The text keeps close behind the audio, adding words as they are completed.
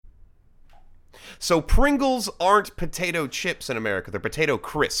So Pringles aren't potato chips in America. They're potato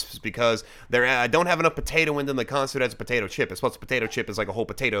crisps because they don't have enough potato in them. They constitute as a potato chip. It's what's a potato chip is like a whole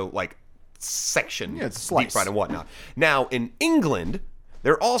potato like section, it's a slice. deep fried and whatnot. Now in England,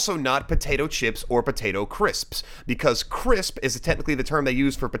 they're also not potato chips or potato crisps because crisp is technically the term they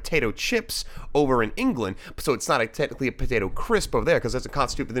use for potato chips over in England. So it's not technically a potato crisp over there because it doesn't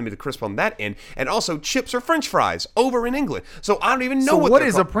constitute for them to be the crisp on that end. And also chips are French fries over in England. So I don't even know what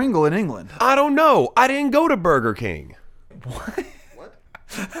is a Pringle in England? I don't know. I didn't go to Burger King. What?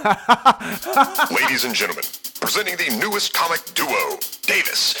 Ladies and gentlemen, presenting the newest comic duo,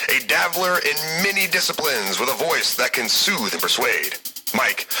 Davis, a dabbler in many disciplines with a voice that can soothe and persuade.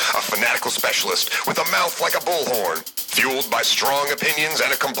 Mike, a fanatical specialist with a mouth like a bullhorn, fueled by strong opinions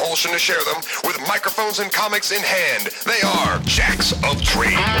and a compulsion to share them, with microphones and comics in hand, they are Jacks of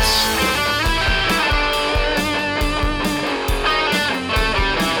Trades.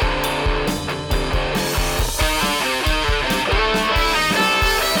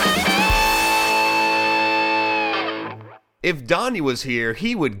 If Donnie was here,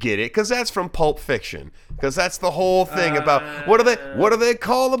 he would get it because that's from Pulp Fiction. Because that's the whole thing about what do they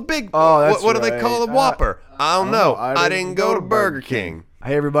call a big? What do they call a Whopper? I don't know. I didn't go to Burger King.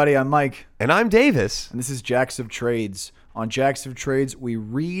 Hey everybody, I'm Mike, and I'm Davis, and this is Jacks of Trades. On Jacks of Trades, we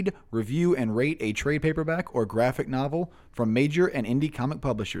read, review, and rate a trade paperback or graphic novel from major and indie comic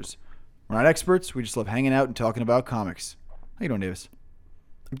publishers. We're not experts. We just love hanging out and talking about comics. How you doing, Davis?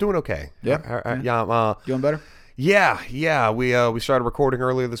 I'm doing okay. Yeah. Doing better. Yeah. We started recording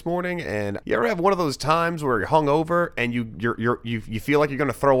earlier this morning, and you ever have one of those times where you're hungover and you feel like you're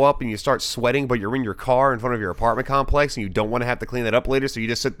gonna throw up and you start sweating, but you're in your car in front of your apartment complex and you don't want to have to clean that up later, so you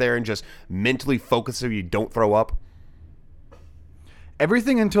just sit there and just mentally focus so you don't throw up?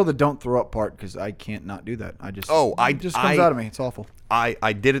 Everything until the don't throw up part, because I can't not do that. It just comes out of me. It's awful.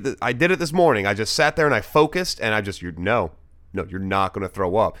 I did it this morning. I just sat there and I focused, and No, you're not going to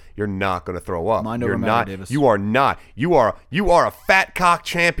throw up. You're not going to throw up. Mind over you're matter, not. Davis. You are not. You are a fat cock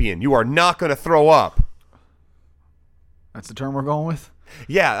champion. You are not going to throw up. That's the term we're going with?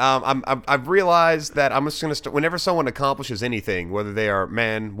 Yeah, I've realized that I'm just going to whenever someone accomplishes anything, whether they are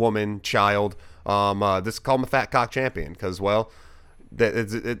man, woman, child, just call them a fat cock champion because, well,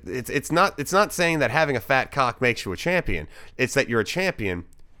 it's not saying that having a fat cock makes you a champion. It's that you're a champion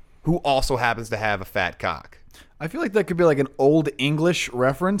who also happens to have a fat cock. I feel like that could be like an old English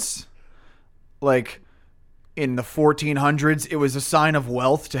reference. Like in the 1400s, it was a sign of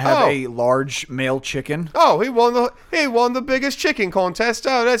wealth to have a large male chicken. Oh, he won the biggest chicken contest.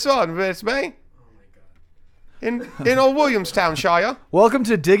 Oh, that's on, it's me. In old Williamstown, Shire. Welcome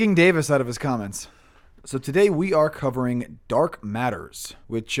to digging Davis out of his comments. So today we are covering Dark Matters,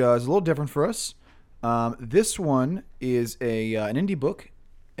 which is a little different for us. This one is an indie book,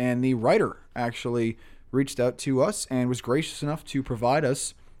 and the writer actually reached out to us and was gracious enough to provide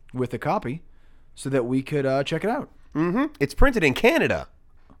us with a copy so that we could check it out. Mm-hmm. It's printed in Canada.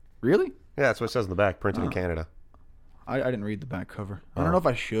 Really? Yeah, that's what it says in the back. Printed in Canada. I didn't read the back cover. I don't know if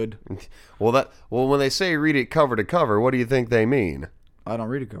I should. Well, when they say read it cover to cover, what do you think they mean? I don't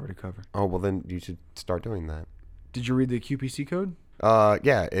read it cover to cover. Oh, well, then you should start doing that. Did you read the QPC code?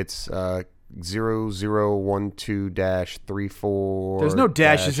 Yeah, it's 0012-34. There's no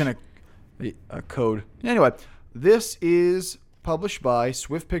dashes in a code. Anyway, this is published by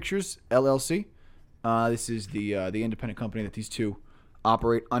Swift Pictures LLC. This is the independent company that these two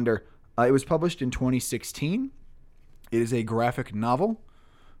operate under. It was published in 2016. It is a graphic novel,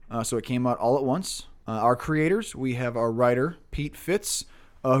 so it came out all at once. Our creators, we have our writer, Pete Fitz,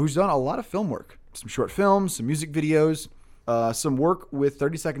 who's done a lot of film work. Some short films, some music videos, some work with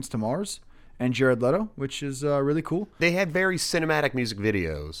 30 Seconds to Mars and Jared Leto, which is really cool. They had very cinematic music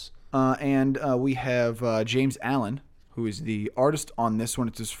videos. And we have James Allen, who is the artist on this one.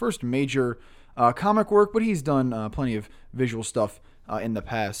 It's his first major comic work, but he's done plenty of visual stuff in the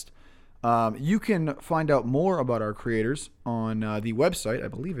past. You can find out more about our creators on the website. I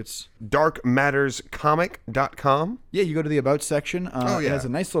believe it's darkmatterscomic.com. Yeah, you go to the About section. It has a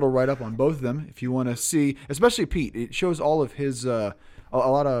nice little write-up on both of them if you want to see, especially Pete. It shows all of his, a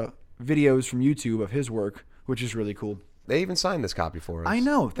lot of videos from YouTube of his work, which is really cool. They even signed this copy for us. I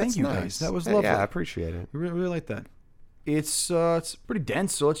know. Thank you, nice. guys. That was lovely. Yeah, I appreciate it. We really like that. It's pretty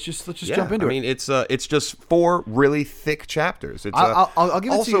dense, so let's just jump into it. I mean, it's just 4 really thick chapters. I'll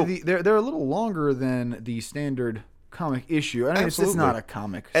give it to you. They're a little longer than the standard comic issue. I mean, it's not a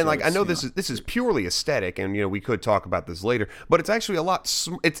comic. And I know this is purely aesthetic, and we could talk about this later, but it's actually a lot.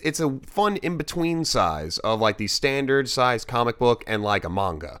 It's a fun in between size of like the standard size comic book and like a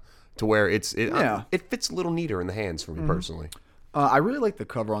manga, to where it fits a little neater in the hands for me personally. I really like the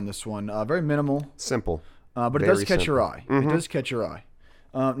cover on this one. Very minimal, Simple. but it Very does catch your eye. It does catch your eye.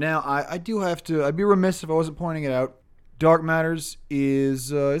 Now, I do have to. I'd be remiss if I wasn't pointing it out. Dark Matters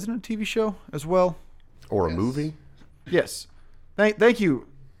isn't it a TV show as well? Or a movie. Yes. Thank you,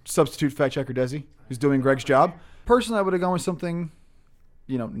 substitute fact checker Desi, who's doing Greg's job. Personally, I would have gone with something,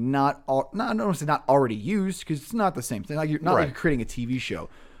 not already used, because it's not the same thing. Like you're not like you're creating a TV show,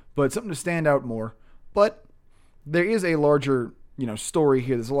 but something to stand out more. But there is a larger, story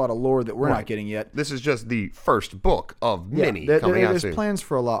here. There's a lot of lore that we're not getting yet. This is just the first book of many coming out there's soon. plans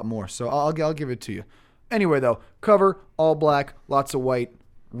for a lot more, so I'll give it to you. Anyway, though, cover all black, lots of white.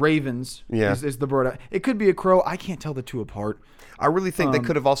 Ravens is the bird. It could be a crow. I can't tell the two apart. I really think they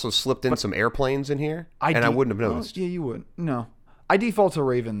could have also slipped in some airplanes in here, I wouldn't have noticed. Yeah, you would. No, I default to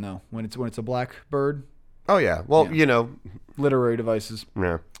raven though when it's a black bird. Oh yeah, well Literary devices.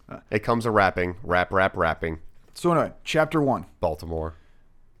 yeah, it comes a rapping, rapping. So anyway, chapter 1. Baltimore.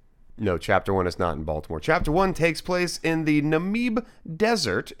 No, chapter 1 is not in Baltimore. Chapter 1 takes place in the Namib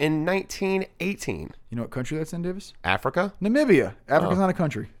Desert in 1918. You know what country that's in, Davis? Africa? Namibia. Africa's not a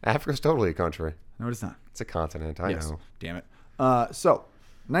country. Africa's totally a country. No, it's not. It's a continent. I know. Damn it. So,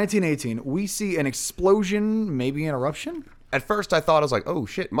 1918, we see an explosion, maybe an eruption. At first, I thought I was like, "Oh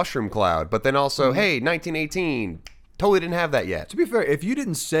shit, mushroom cloud," but then also, hey, 1918, totally didn't have that yet. To be fair, if you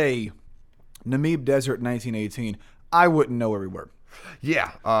didn't say Namib Desert 1918, I wouldn't know every word.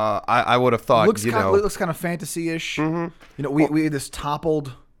 Yeah, I would have thought, Looks kind of fantasy-ish. Mm-hmm. We had this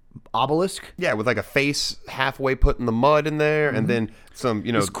toppled obelisk. Yeah, with like a face halfway put in the mud in there, and then some,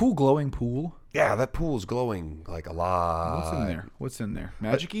 This cool glowing pool. Yeah, that pool's glowing like a lot. What's in there?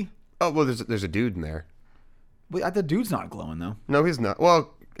 Magic-y? Oh, well, there's a dude in there. Wait, the dude's not glowing, though. No, he's not.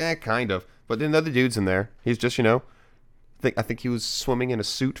 Well, kind of. But then another dude's in there. He's just, I think he was swimming in a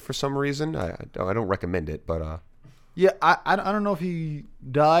suit for some reason. I don't recommend it, but yeah, I don't know if he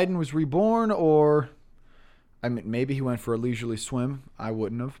died and was reborn, or I mean, maybe he went for a leisurely swim. I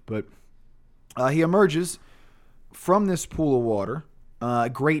wouldn't have, but he emerges from this pool of water.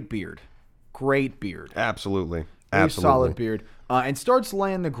 Great beard. Absolutely. Very solid beard. And starts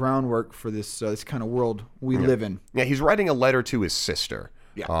laying the groundwork for this kind of world we live in. Yeah, he's writing a letter to his sister.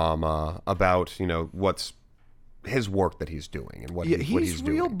 Yeah. About what's his work that he's doing and what he's doing. He's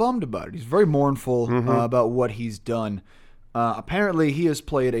real bummed about it. He's very mournful about what he's done. Apparently, he has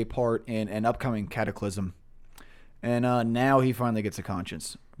played a part in an upcoming cataclysm, and now he finally gets a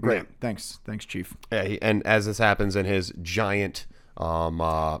conscience. Great, Yeah. Thanks, Chief. Yeah, and as this happens in his giant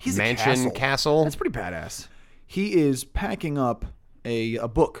He's a mansion castle. That's pretty badass. He is packing up a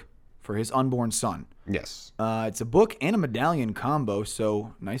book for his unborn son. Yes. It's a book and a medallion combo,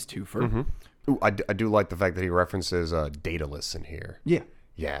 so nice twofer. Ooh, I do like the fact that he references Daedalus in here. Yeah.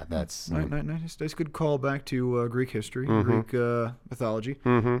 Yeah, that's... Nice good call back to Greek history, Greek mythology.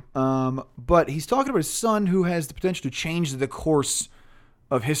 But he's talking about his son who has the potential to change the course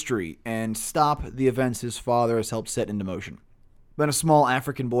of history and stop the events his father has helped set into motion. Then a small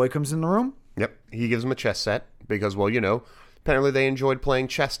African boy comes in the room. Yep, he gives him a chess set because, well, apparently they enjoyed playing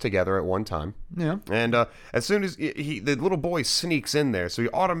chess together at one time. Yeah. And as soon as the little boy sneaks in there, so he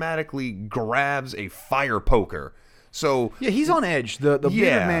automatically grabs a fire poker. So yeah, he's on edge. The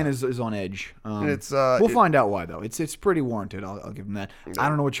bearded man is on edge. We'll find out why though. It's pretty warranted. I'll give him that. I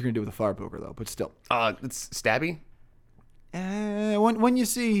don't know what you're gonna do with a fire poker though, but still. It's stabby. When you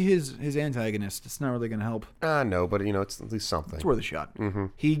see his antagonist, it's not really gonna help. No, but it's at least something. It's worth a shot.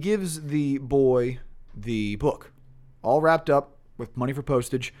 He gives the boy the book, all wrapped up with money for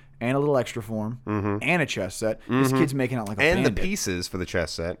postage and a little extra for him, and a chess set. This kid's making out like a bandit. And the pieces for the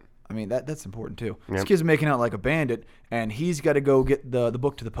chess set. I mean, that's important too. Yep. This kid's making out like a bandit, and he's got to go get the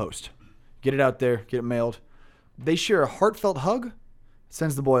book to the post. Get it out there, get it mailed. They share a heartfelt hug,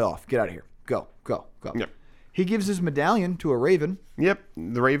 sends the boy off. Get out of here. Go. Yep. He gives his medallion to a raven. Yep,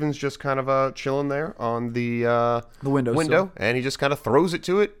 the raven's just kind of chilling there on the window, and he just kind of throws it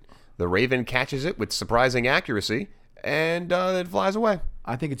to it. The raven catches it with surprising accuracy, and it flies away.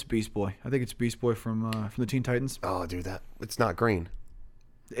 I think it's Beast Boy. I think it's Beast Boy from the Teen Titans. Oh, dude, it's not green.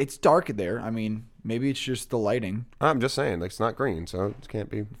 It's dark there. I mean, maybe it's just the lighting. I'm just saying, it's not green, so it can't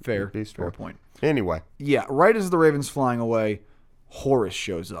be fair. Beast Fair Boy. point. Anyway. Yeah, right as the raven's flying away, Horus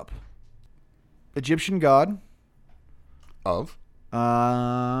shows up. Egyptian god. Of?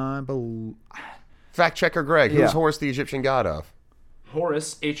 Fact checker Greg. Who's Horus the Egyptian god of?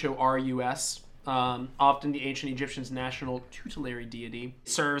 Horus, Horus, often the ancient Egyptians' national tutelary deity,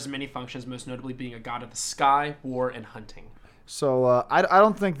 serves many functions, most notably being a god of the sky, war, and hunting. So I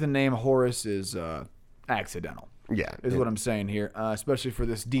don't think the name Horus is accidental. Yeah. Is what I'm saying here, especially for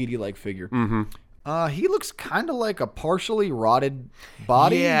this deity-like figure. He looks kind of like a partially rotted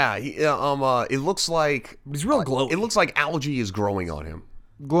body. Yeah, it looks like He's real glowing. it looks like algae is growing on him.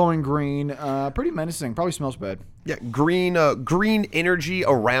 Glowing green. Pretty menacing. Probably smells bad. Yeah, green energy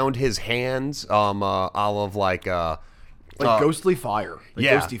around his hands. Olive like ghostly fire. Like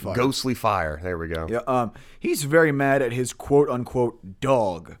yeah, ghosty fire. ghostly fire. There we go. Yeah, he's very mad at his quote-unquote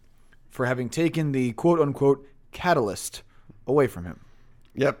dog for having taken the quote-unquote catalyst away from him.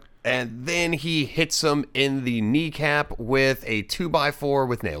 Yep. And then he hits him in the kneecap with a 2x4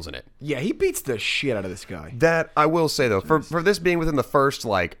 with nails in it. Yeah, he beats the shit out of this guy. That, I will say, though, for this being within the first,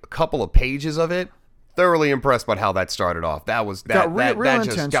 couple of pages of it, thoroughly impressed by how that started off. That was, that just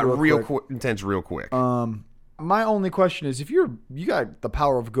intense got real intense real quick. My only question is, if you got the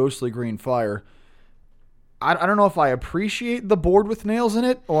power of ghostly green fire, I don't know if I appreciate the board with nails in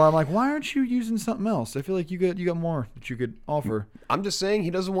it, or I'm like, why aren't you using something else? I feel like you got more that you could offer. I'm just saying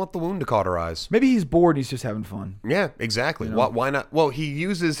he doesn't want the wound to cauterize. Maybe he's bored. He's just having fun. Yeah, exactly. Why not? Well, he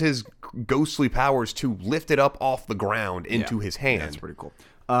uses his ghostly powers to lift it up off the ground into his hand. That's pretty cool.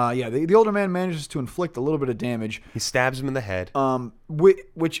 The older man manages to inflict a little bit of damage. He stabs him in the head.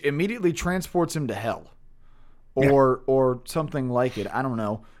 Which immediately transports him to hell, or something like it. I don't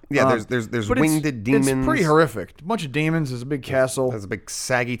know. Yeah, there's but winged demons. It's pretty horrific. A bunch of demons. There's a big castle. There's a big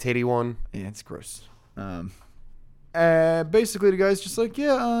saggy titty one. Yeah, it's gross. Basically, the guy's just like,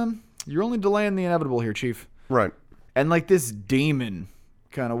 you're only delaying the inevitable here, Chief. Right. And this demon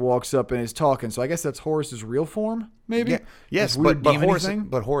kind of walks up and is talking. So I guess that's Horus's real form, maybe. Yeah. Yes, This weird but demon-y Horus, thing?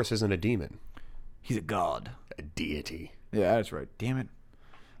 but Horus isn't a demon. He's a god. A deity. Yeah, that's right. Damn it.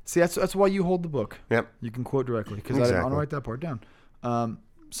 See, that's why you hold the book. Yep. You can quote directly because I didn't want to write that part down.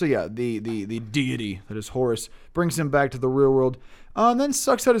 So yeah, the deity that is Horus brings him back to the real world, and then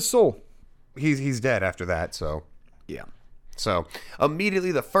sucks out his soul. He's dead after that. So Yeah. So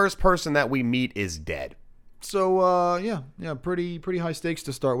immediately the first person that we meet is dead. So pretty high stakes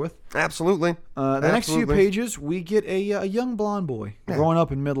to start with. Absolutely. The next few pages, we get a young blonde boy growing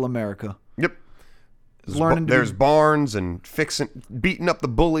up in Middle America. Yep. There's Barnes and beating up the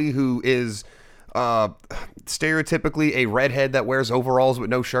bully who is stereotypically a redhead that wears overalls with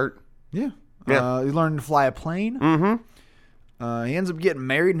no shirt. Yeah. Yeah. He learned to fly a plane. Mm-hmm. He ends up getting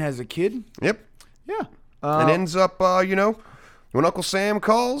married and has a kid. Yep. Yeah. And ends up, when Uncle Sam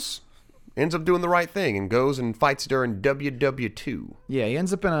calls, ends up doing the right thing and goes and fights during WW2. Yeah, he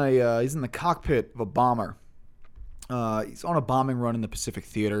ends up he's in the cockpit of a bomber. He's on a bombing run in the Pacific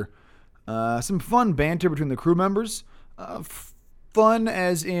Theater. Some fun banter between the crew members. Fun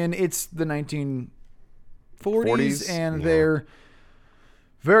as in it's the 1940s and they're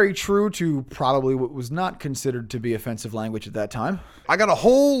very true to probably what was not considered to be offensive language at that time. I got a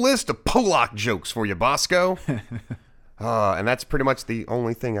whole list of Polak jokes for you, Bosco. And that's pretty much the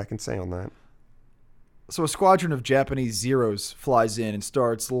only thing I can say on that. So a squadron of Japanese Zeros flies in and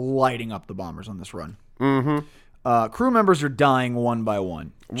starts lighting up the bombers on this run. Mm-hmm. Crew members are dying one by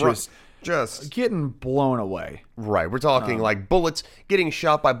one. Just getting blown away. Right. We're talking like bullets, getting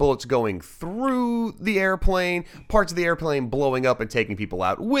shot by bullets going through the airplane, parts of the airplane blowing up and taking people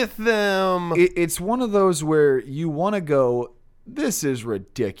out with them. It's one of those where you want to go, this is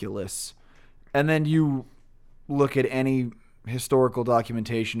ridiculous. And then you look at any historical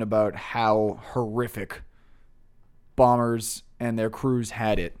documentation about how horrific bombers and their crews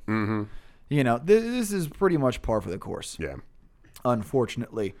had it. Mm-hmm. This is pretty much par for the course. Yeah.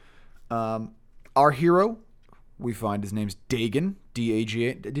 Unfortunately. Our hero, we find his name's Dagan,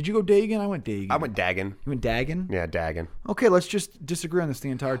 D-A-G-A. Did you go Dagan? I went Dagan. I went Dagan. You went Dagan? Yeah, Dagan. Okay, let's just disagree on this the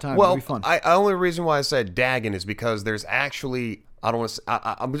entire time. Well, It'll be fun. The only reason why I said Dagan is because there's actually, I'm just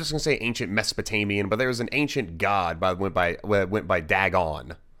going to say ancient Mesopotamian, but there's an ancient god went by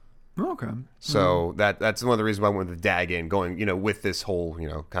Dagon. Okay. So that's one of the reasons why I went with Dagon, going, with this whole,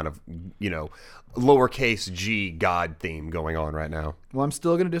 kind of, lowercase g god theme going on right now. Well, I'm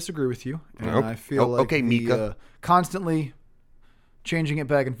still going to disagree with you. And I feel Mika. Constantly changing it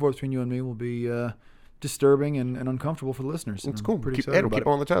back and forth between you and me will be disturbing and uncomfortable for the listeners. That's cool. Pretty Keep excited about it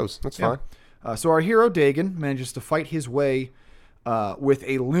on the toes. That's fine. So our hero, Dagan, manages to fight his way with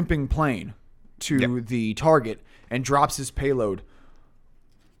a limping plane to the target and drops his payload.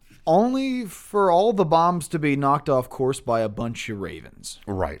 Only for all the bombs to be knocked off course by a bunch of ravens.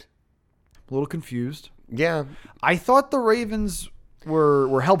 Right. A little confused. Yeah. I thought the ravens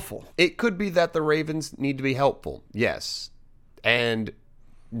were helpful. It could be that the ravens need to be helpful. Yes. And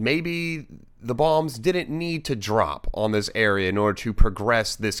maybe the bombs didn't need to drop on this area in order to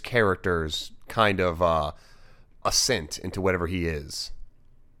progress this character's kind of ascent into whatever he is.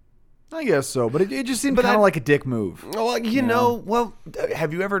 I guess so, but it just seemed kind of like a dick move. Well,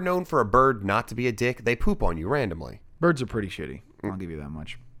 have you ever known for a bird not to be a dick? They poop on you randomly. Birds are pretty shitty. I'll give you that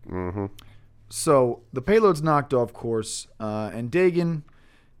much. Mm-hmm. So the payload's knocked off course, and Dagan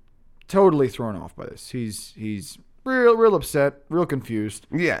totally thrown off by this. He's real upset, real confused.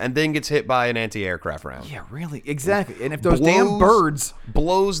 Yeah, and then gets hit by an anti-aircraft round. Yeah, really, exactly. And if those damn birds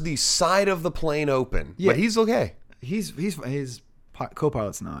blows the side of the plane open, but he's okay. His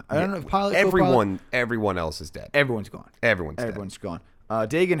co-pilot's not. I don't know if pilot. Everyone else is dead. Everyone's gone. Everyone's gone.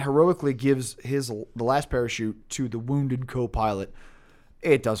 Dagan heroically gives the last parachute to the wounded co-pilot.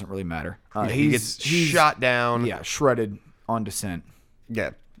 It doesn't really matter. He gets shot down. Yeah, shredded on descent.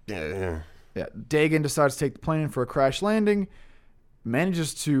 Yeah. Dagan decides to take the plane in for a crash landing.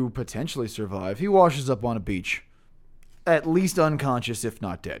 Manages to potentially survive. He washes up on a beach, at least unconscious, if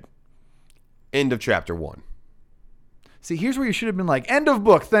not dead. End of chapter 1. See, here's where you should have been like, end of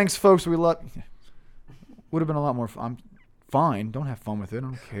book. Thanks, folks. We love. Would have been a lot more fun. I'm fine. Don't have fun with it. I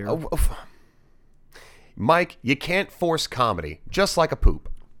don't care. Mike, you can't force comedy, just like a poop.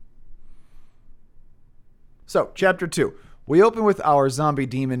 So, chapter 2. We open with our zombie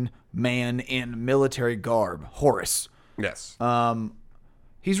demon man in military garb, Horus. Yes.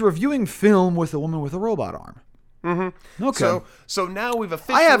 He's reviewing film with a woman with a robot arm. Mm-hmm. Okay. So now we've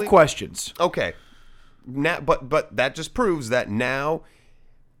officially. I have questions. Okay. Now, but that just proves that now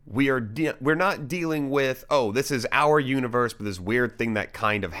we're not dealing with, this is our universe, but this weird thing that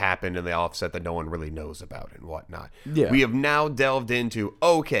kind of happened in the offset that no one really knows about and whatnot. Yeah. We have now delved into,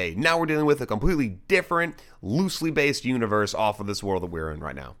 now we're dealing with a completely different, loosely based universe off of this world that we're in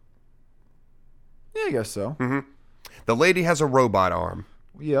right now. Yeah, I guess so. Mm-hmm. The lady has a robot arm.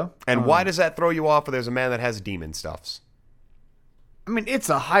 Yeah. And why does that throw you off if there's a man that has demon stuffs? I mean, it's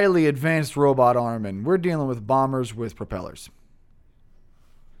a highly advanced robot arm, and we're dealing with bombers with propellers.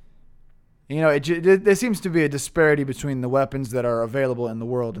 You know, there seems to be a disparity between the weapons that are available in the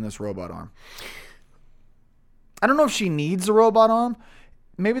world and this robot arm. I don't know if she needs a robot arm.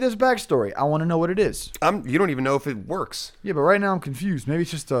 Maybe there's backstory. I want to know what it is. You don't even know if it works. Yeah, but right now I'm confused. Maybe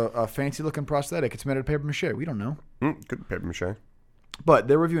it's just a fancy-looking prosthetic. It's made out of paper mache. We don't know. Good paper mache. But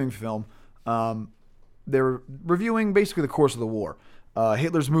they're reviewing film. They're reviewing basically the course of the war.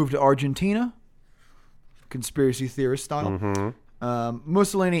 Hitler's move to Argentina, conspiracy theorist style. Mm-hmm.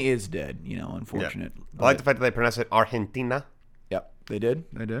 Mussolini is dead, unfortunate. Yeah. I like the fact that they pronounce it Argentina. Yep, they did.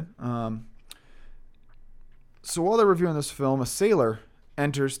 So while they're reviewing this film, a sailor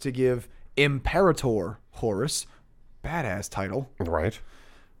enters to give Imperator Horus, badass title, right,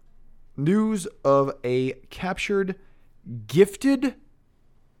 news of a captured gifted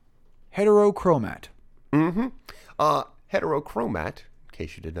heterochromat. Mm-hmm. Heterochromat, in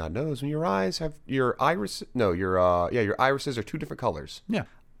case you did not know, is when your irises are two different colors. Yeah.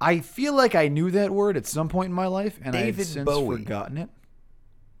 I feel like I knew that word at some point in my life, and I've since forgotten it.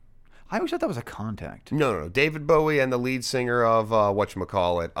 I always thought that was a contact. No. David Bowie and the lead singer of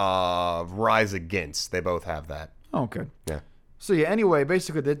Rise Against. They both have that. Oh, okay. Yeah. So anyway,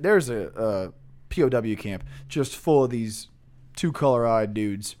 basically there's a POW camp just full of these two color-eyed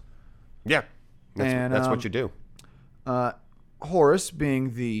dudes. Yeah. That's what you do. Horus,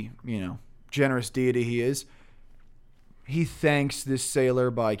 being the, generous deity he is, he thanks this sailor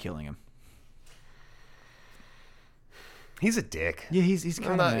by killing him. He's a dick. Yeah, he's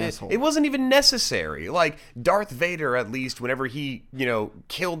kind of an asshole. It wasn't even necessary. Like, Darth Vader, at least, whenever he,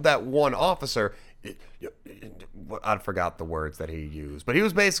 killed that one officer, I forgot the words that he used, but he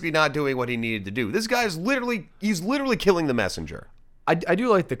was basically not doing what he needed to do. This guy's literally killing the messenger. I do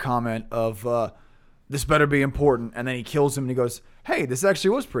like the comment of, this better be important, and then he kills him and he goes, hey, this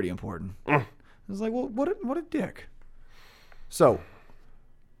actually was pretty important. I was like, well, what a dick. So,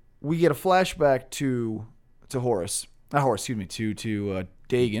 we get a flashback to Horus. Not Horus, excuse me, to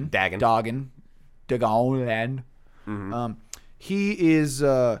Dagan. Dagan. Mm-hmm. He is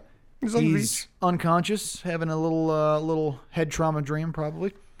he's unconscious, having a little head trauma dream,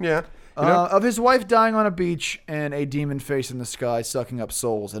 probably. Yeah. Of his wife dying on a beach and a demon face in the sky sucking up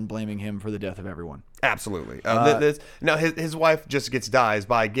souls and blaming him for the death of everyone. Absolutely. Now his wife just dies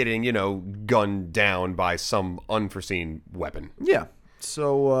by getting gunned down by some unforeseen weapon. Yeah.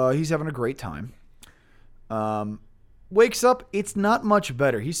 So he's having a great time. Wakes up, it's not much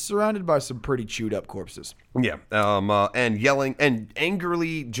better. He's surrounded by some pretty chewed up corpses. Yeah. And yelling and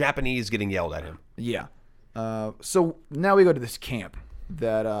angrily Japanese getting yelled at him. Yeah. So now we go to this camp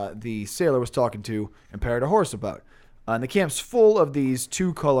that the sailor was talking to Imperator Horus about. And the camp's full of these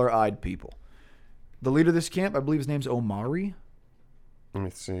two color-eyed people. The leader of this camp, I believe his name's Omari. Let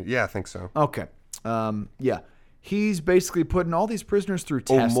me see. Yeah, I think so. Okay. Yeah. he's basically putting all these prisoners through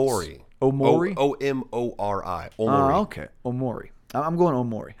tests. Omori. Omori? Omori. Omori. Okay, Omori. I'm going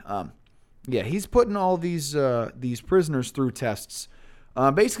Omori. Yeah, he's putting all these prisoners through tests,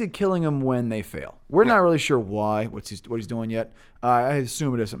 basically killing them when they fail. We're not really sure why, what he's doing yet. I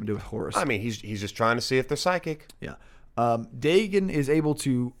assume it has something to do with Horus. I mean, he's just trying to see if they're psychic. Yeah. Dagon is able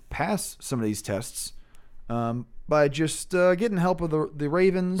to pass some of these tests by just getting help with the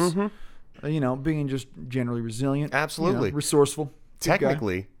Ravens, being just generally resilient. Absolutely. Resourceful. Good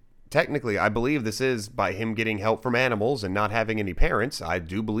guy. Technically, I believe this is by him getting help from animals and not having any parents. I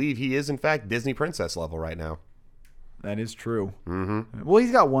do believe he is, in fact, Disney princess level right now. That is true. Mm-hmm. Well,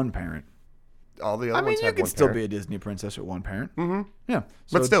 he's got one parent. All the other ones you have could one still parent. be a Disney princess with one parent. Mm-hmm. Yeah.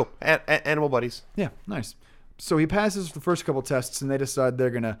 But still, animal buddies. Yeah, nice. So he passes the first couple tests, and they decide they're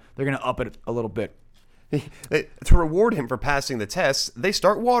gonna up it a little bit. To reward him for passing the tests, they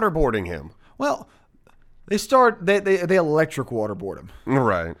start waterboarding him. Well, they electric waterboard him.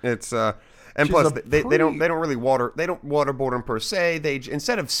 Right. It's and Which plus is a they don't really waterboard him per se. They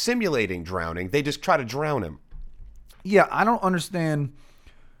instead of simulating drowning, they just try to drown him. Yeah, I don't understand.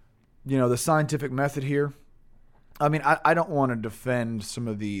 The scientific method here. I mean, I don't want to defend some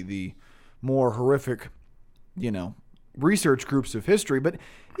of the more horrific, research groups of history, but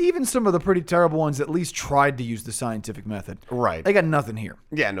even some of the pretty terrible ones at least tried to use the scientific method. Right. They got nothing here.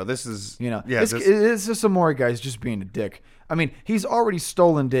 Yeah, no, this is... Yeah, it's just some more guys just being a dick. I mean, he's already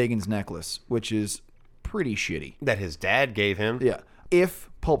stolen Dagon's necklace, which is pretty shitty. That his dad gave him. Yeah. If,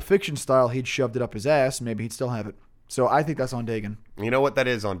 Pulp Fiction style, he'd shoved it up his ass, maybe he'd still have it. So I think that's on Dagon. You know what? That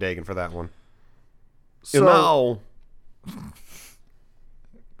is on Dagon for that one. So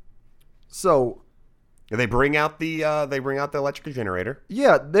they bring out the electric generator.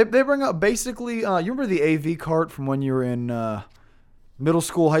 Yeah, they bring up basically. You remember the AV cart from when you were in middle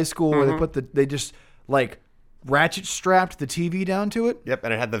school, high school, where they just like ratchet strapped the TV down to it. Yep,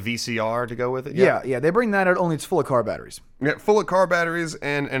 and it had the VCR to go with it. Yep. Yeah. They bring that out. Only it's full of car batteries. Yeah, full of car batteries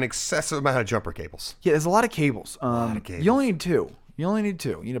and an excessive amount of jumper cables. Yeah, there's a lot of cables. You only need two.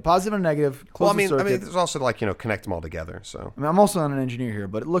 Positive and negative. Well, I mean, there's also connect them all together. So I'm also not an engineer here,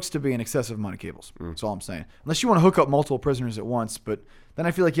 but it looks to be an excessive amount of cables. That's all I'm saying. Unless you want to hook up multiple prisoners at once, but then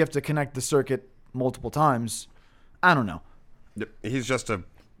I feel like you have to connect the circuit multiple times. I don't know. He's just a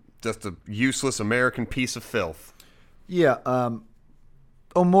useless American piece of filth. Yeah.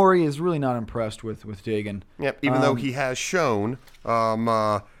 Omori is really not impressed with Dagon. Yep. Even though he has shown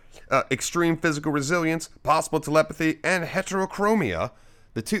extreme physical resilience, possible telepathy, and heterochromia,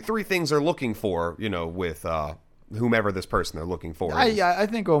 the three things they're looking for, with whomever this person they're looking for. I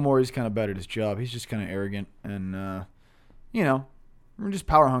think Omori's kind of bad at his job. He's just kind of arrogant and, we're just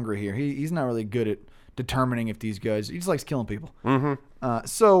power hungry here. He's not really good at determining if these guys. He just likes killing people. Mm-hmm.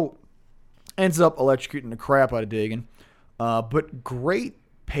 So ends up electrocuting the crap out of Dagon. But great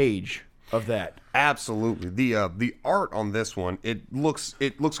page of that. Absolutely. The art on this one, it looks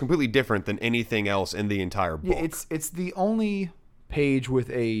completely different than anything else in the entire book. Yeah, it's the only page with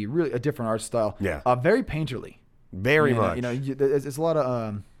a different art style. Yeah. Very painterly. Very much. It's a lot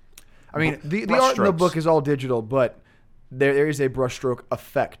of the art in the book is all digital, but there is a brushstroke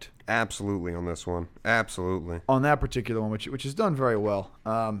effect. Absolutely on this one. Absolutely. On that particular one, which is done very well.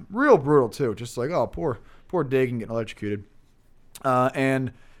 Real brutal too. Just like, oh, poor Dagon getting electrocuted.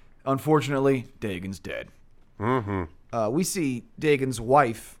 And unfortunately, Dagon's dead. Mm-hmm. We see Dagon's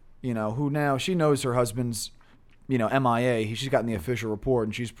wife, who now she knows her husband's, MIA. She's gotten the official report,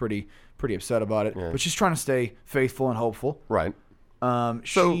 and she's pretty upset about it. Yeah. But she's trying to stay faithful and hopeful. Right.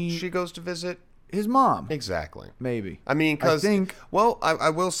 So she goes to visit his mom. Exactly. Maybe. I mean, because I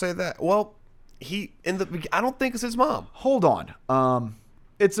will say that. Well, I don't think it's his mom. Hold on.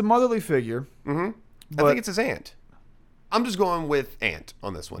 It's a motherly figure. Mm-hmm. I think it's his aunt. I'm just going with aunt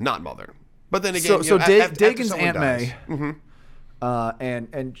on this one, not mother. But then again, Dagon's Aunt May,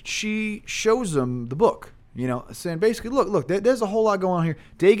 and she shows him the book. Saying basically, look, there's a whole lot going on here.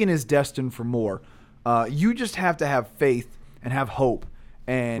 Dagon is destined for more. You just have to have faith and have hope,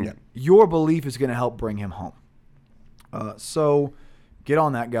 and your belief is going to help bring him home. So get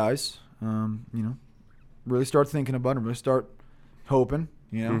on that, guys. Really start thinking about it. Really start hoping.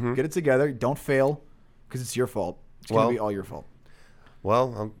 Get it together. Don't fail, because it's your fault. It's going to be all your fault.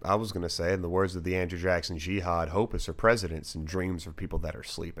 Well, I was going to say, in the words of the Andrew Jackson Jihad, hope is for presidents and dreams for people that are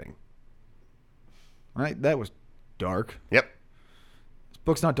sleeping. All right, that was dark. Yep. This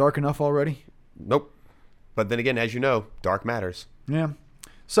book's not dark enough already? Nope. But then again, as you know, dark matters. Yeah.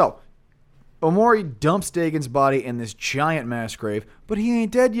 So, Omori dumps Dagon's body in this giant mass grave, but he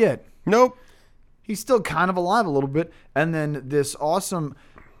ain't dead yet. Nope. He's still kind of alive a little bit, and then this awesome...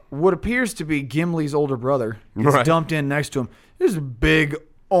 what appears to be Gimli's older brother gets Right. dumped in next to him. There's a big,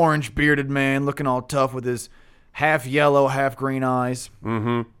 orange bearded man looking all tough with his half yellow, half green eyes.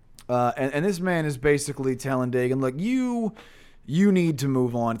 Mm-hmm. And this man is basically telling Dagon, look, you need to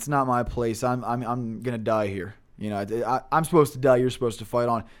move on. It's not my place. I'm gonna die here. You know, I'm supposed to die. You're supposed to fight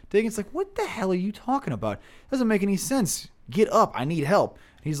on. Dagon's like, what the hell are you talking about? Doesn't make any sense. Get up. I need help.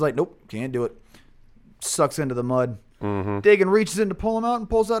 He's like, nope, can't do it. Sucks into the mud. Mm-hmm. Dagon reaches in to pull him out and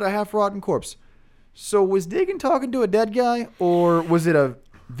pulls out a half-rotten corpse. So was Dagon talking to a dead guy, or was it a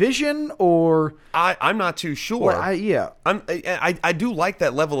vision, or... I'm not too sure. Well, I do like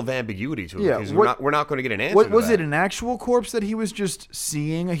that level of ambiguity to it, Yeah, because what- we're not going to get an answer to was that. it an actual corpse that he was just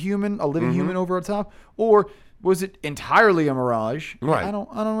seeing a living human over a top, or was it entirely a mirage? Right. I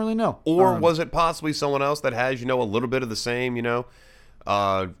don't really know. Or was it possibly someone else that has, a little bit of the same,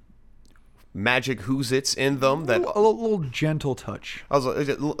 magic who's-its in them? That a little gentle touch.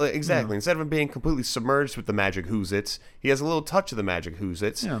 exactly. Instead of him being completely submerged with the magic who's-its, he has a little touch of the magic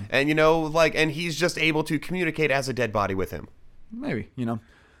who's-its. Yeah. And, and he's just able to communicate as a dead body with him. Maybe,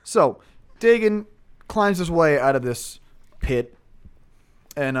 So, Dagon climbs his way out of this pit,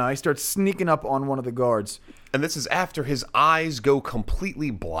 and he starts sneaking up on one of the guards. And this is after his eyes go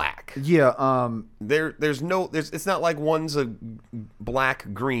completely black. Yeah, It's not like one's a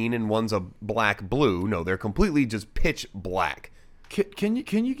black green and one's a black blue. No, they're completely just pitch black. can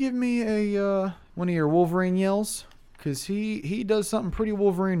you give me a one of your Wolverine yells? Because he does something pretty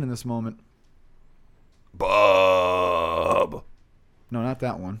Wolverine in this moment. Bub. No, not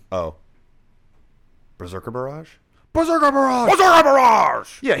that one. Oh. Berserker Barrage? Berserker Barrage! Berserker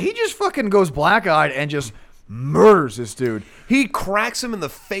Barrage! Yeah, he just fucking goes black-eyed and just murders this dude. He cracks him in the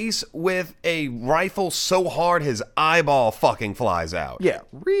face with a rifle so hard his eyeball fucking flies out. Yeah,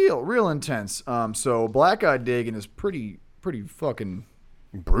 real intense. So black-eyed Dagon is pretty fucking,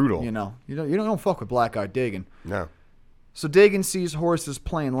 Brutal. you don't fuck with black-eyed Dagon. No. So Dagon sees Horus's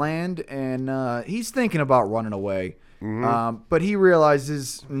plane land, and he's thinking about running away. But he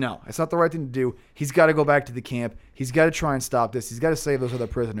realizes, no, it's not the right thing to do. He's got to go back to the camp. He's got to try and stop this. He's got to save those other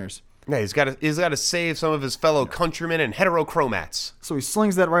prisoners. Yeah, he's got to save some of his fellow countrymen and heterochromats. So he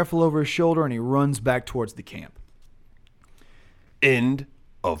slings that rifle over his shoulder, and he runs back towards the camp. End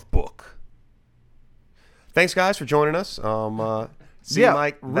of book. Thanks, guys, for joining us. See, Yeah,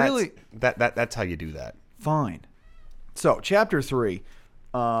 Mike, really- that's how you do that. Fine. So, chapter 3.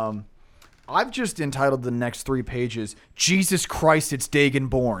 I've just entitled the next 3 pages, Jesus Christ, It's Dagon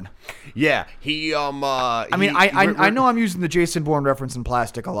Bourne. Yeah, he I know I'm using the Jason Bourne reference in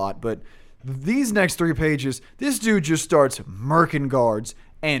plastic a lot, but these next 3 pages, this dude just starts murking guards,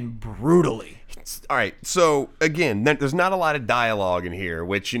 and brutally. All right, so again, there's not a lot of dialogue in here,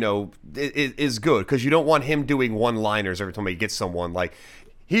 which, is good, because you don't want him doing one-liners every time he gets someone. Like,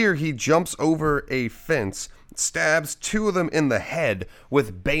 here he jumps over a fence, stabs 2 of them in the head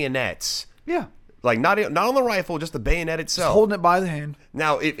with bayonets. Yeah. Like, not on the rifle, just the bayonet itself. Holding it by the hand.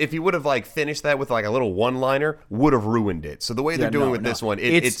 Now, if he would have, finished that with, a little one-liner, would have ruined it. So the way they're doing with this one,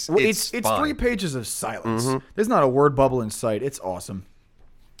 it's it's fine. 3 pages of silence. There's not a word bubble in sight. It's awesome.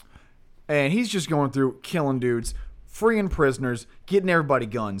 And he's just going through killing dudes, freeing prisoners, getting everybody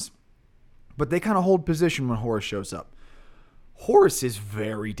guns. But they kind of hold position when Horus shows up. Horus is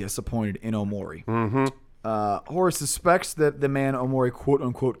very disappointed in Omori. Horus suspects that the man Omori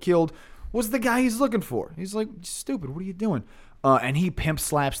quote-unquote killed was the guy he's looking for. He's like, stupid, what are you doing? And he pimp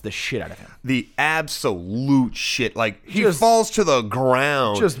slaps the shit out of him. The absolute shit. Like, he Just- falls to the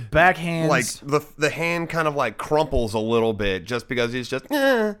ground. Just backhands. like, the hand kind of, crumples a little bit just because he's just,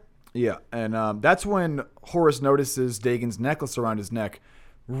 eh. Yeah, and that's when Horus notices Dagon's necklace around his neck.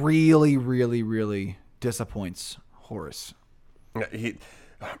 Really, really, really disappoints Horus.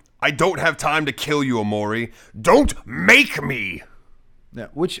 I don't have time to kill you, Omori. Don't make me. Yeah,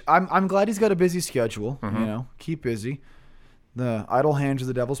 which I'm glad he's got a busy schedule. Keep busy. The idle hands are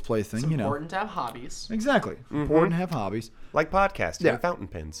the devil's plaything. It's important to have hobbies. Exactly. Important to have hobbies. Like podcasting Yeah. and fountain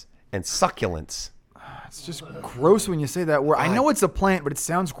pens and succulents. It's just gross when you say that word. I know it's a plant, but it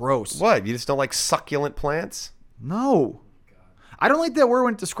sounds gross. What? You just don't like succulent plants? No. I don't like that word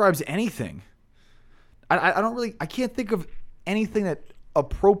when it describes anything. I don't really. I can't think of anything that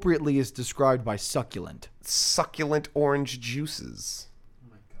appropriately is described by succulent. Succulent orange juices.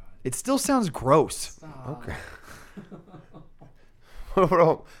 It still sounds gross. Okay.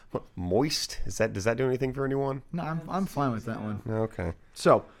 Moist? Does that do anything for anyone? No, I'm fine with that one. Okay.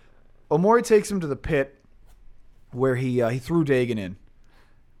 So, Omori takes him to the pit where he threw Dagon in.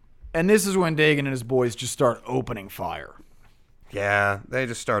 And this is when Dagon and his boys just start opening fire. Yeah, they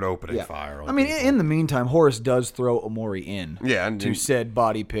just start opening fire on I mean, people. in the meantime, Horace does throw Omori in and to said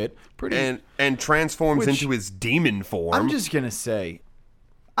body pit. and transforms Which- into his demon form. I'm just going to say,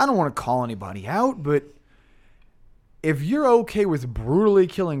 I don't want to call anybody out, but if you're okay with brutally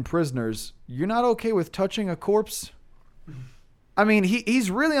killing prisoners, you're not okay with touching a corpse? I mean,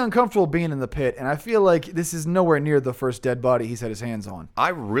 he's really uncomfortable being in the pit, and I feel like this is nowhere near the first dead body he's had his hands on. I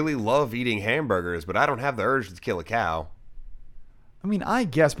really love eating hamburgers, but I don't have the urge to kill a cow. I mean, I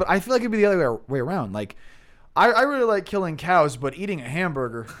guess, but I feel like it'd be the other way around. Like, I really like killing cows, but eating a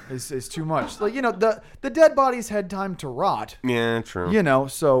hamburger is too much. Like, the dead bodies had time to rot. Yeah, true.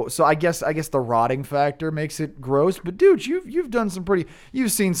 So I guess the rotting factor makes it gross. But dude,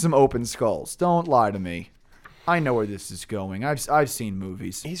 you've seen some open skulls. Don't lie to me. I know where this is going. I've seen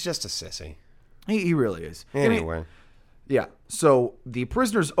movies. He's just a sissy. He really is. Anyway. I mean, yeah. So the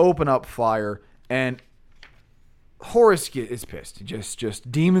prisoners open up fire, and Horace is pissed. He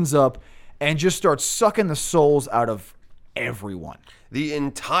just demons up and just starts sucking the souls out of everyone. The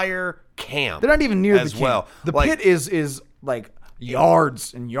entire camp. They're not even near the as camp. well. The Like, pit is like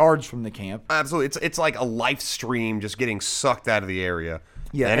yards and yards from the camp. Absolutely. It's like a life stream just getting sucked out of the area.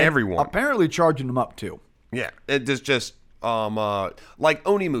 Yeah, And everyone. apparently charging them up too. Yeah. It just like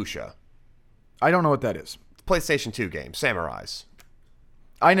Onimusha. I don't know what that is. PlayStation 2 game. Samurais.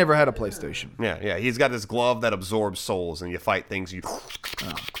 I never had a PlayStation. Yeah. He's got this glove that absorbs souls, and you fight things.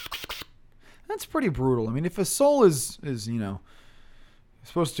 That's pretty brutal. I mean, if a soul is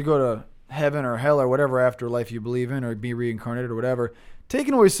supposed to go to heaven or hell or whatever afterlife you believe in, or be reincarnated or whatever,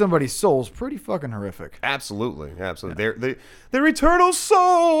 taking away somebody's soul is pretty fucking horrific. Absolutely. Their eternal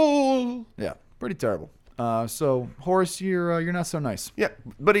soul. Yeah, pretty terrible. So Horace, you're not so nice. Yeah,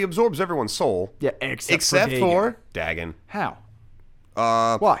 but he absorbs everyone's soul. Yeah, except for Dagon. How?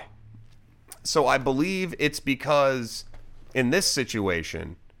 Why? So I believe it's because in this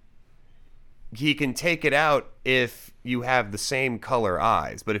situation, he can take it out if you have the same color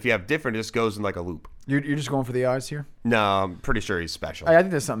eyes. But if you have different, it just goes in like a loop. You're just going for the eyes here? No, I'm pretty sure he's special. I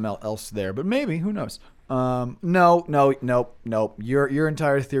think there's something else there, but maybe, who knows? No. Your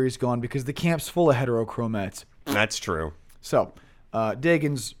entire theory's gone because the camp's full of heterochromats. That's true. So,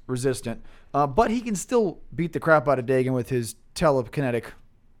 Dagon's resistant, but he can still beat the crap out of Dagon with his telekinetic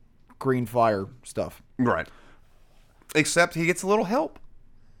green fire stuff. Right. Except he gets a little help.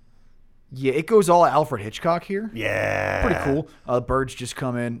 Yeah, it goes all Alfred Hitchcock here. Yeah. Pretty cool. Birds just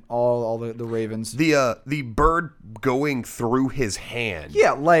come in, all the ravens. The bird going through his hand.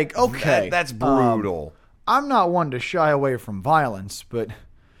 Yeah, like, okay. That's brutal. I'm not one to shy away from violence, but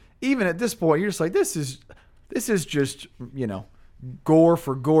even at this point, you're just like, this is just, gore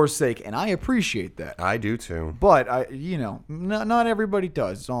for gore's sake, and I appreciate that. I do too. But not everybody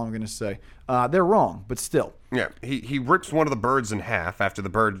does. That's all I'm gonna say. They're wrong, but still. Yeah, he rips one of the birds in half after the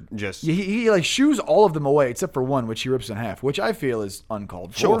bird just He like shoos all of them away except for one, which he rips in half, which I feel is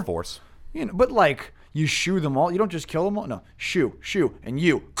uncalled for. show of force. But like you shoo them all. You don't just kill them all. No, shoo, and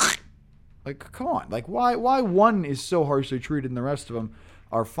you. Like, come on. Like, why one is so harshly treated and the rest of them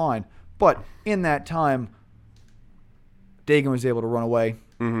are fine? But in that time, Dagon was able to run away,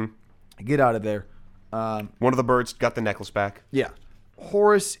 get out of there. One of the birds got the necklace back. Yeah.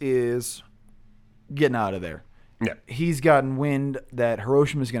 Horace is getting out of there. Yeah. He's gotten wind that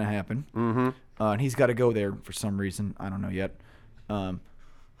Hiroshima is going to happen. And he's got to go there for some reason. I don't know yet.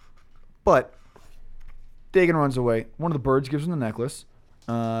 But Dagon runs away. One of the birds gives him the necklace.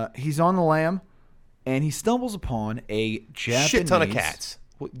 He's on the lam, and he stumbles upon a Japanese... Shit ton of cats.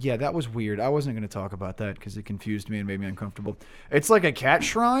 Well, yeah, that was weird. I wasn't going to talk about that because it confused me and made me uncomfortable. It's like a cat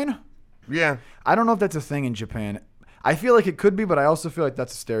shrine. Yeah. I don't know if that's a thing in Japan. I feel like it could be, but I also feel like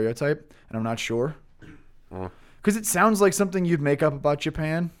that's a stereotype, and I'm not sure. Because it sounds like something you'd make up about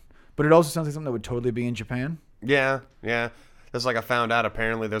Japan, but it also sounds like something that would totally be in Japan. Yeah. That's like I found out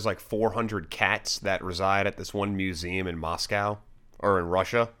apparently there's like 400 cats that reside at this one museum in Moscow or in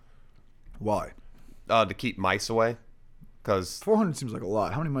Russia. Why? To keep mice away. Because 400 seems like a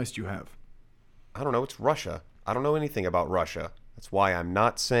lot. How many mice do you have? I don't know. It's Russia. I don't know anything about Russia. That's why I'm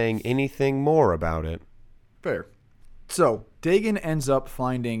not saying anything more about it. Fair. So, Dagon ends up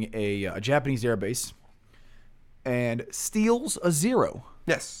finding a Japanese airbase and steals a Zero.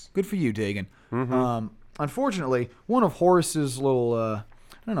 Yes. Good for you, Dagon. Unfortunately, one of Horace's little, I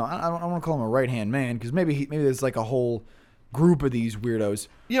don't know, I don't want to call him a right-hand man, because maybe there's like a whole group of these weirdos.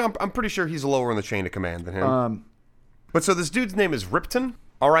 Yeah, I'm pretty sure he's lower in the chain of command than him. But so this dude's name is Ripton?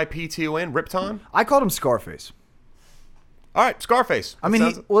 R-I-P-T-O-N? Ripton? I called him Scarface. All right, Scarface. I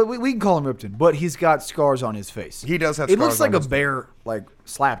mean, we can call him Ripton, but he's got scars on his face. He does have It scars looks like on a his- bear, like,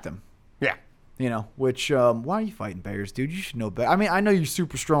 slapped him. Yeah. You know, which why are you fighting bears, dude? You should know better. I mean, I know you're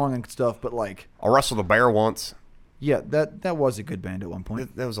super strong and stuff, but like, I wrestled a bear once. yeah, that was a good band at one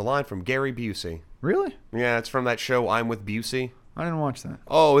point. That was a line from Gary Busey. Really? Yeah, it's from that show I'm with Busey. I didn't watch that.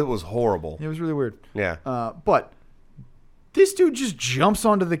 Oh, it was horrible. It was really weird. Yeah. But this dude just jumps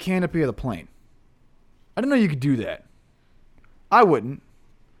onto the canopy of the plane. I didn't know you could do that. I wouldn't.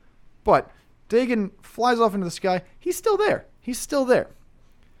 But Dagan flies off into the sky. He's still there. He's still there.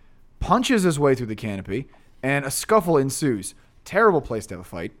 Punches his way through the canopy, and a scuffle ensues. Terrible place to have a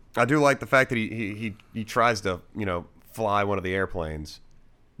fight. I do like the fact that he tries to, fly one of the airplanes.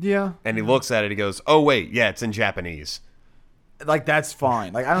 Yeah. And he looks at it, he goes, oh, wait, yeah, it's in Japanese. Like, that's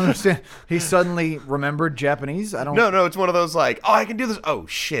fine. Like, I don't understand. He suddenly remembered Japanese? I don't... No, it's one of those like, oh, I can do this. Oh,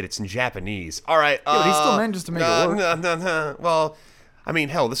 shit, it's in Japanese. All right. Yeah, but he still manages to make it work. No. Well, I mean,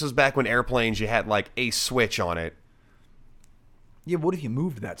 hell, this was back when airplanes, you had like a switch on it. Yeah, what if you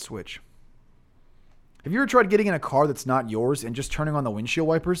moved that switch? Have you ever tried getting in a car that's not yours and just turning on the windshield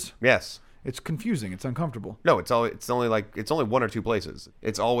wipers? Yes. It's confusing. It's uncomfortable. No, it's only one or two places.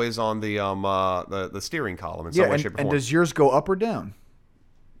 It's always on the steering column in some way, shape, or form. And does yours go up or down?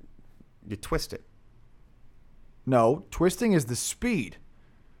 You twist it. No, twisting is the speed,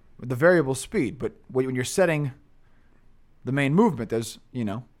 the variable speed. But when you're setting the main movement, there's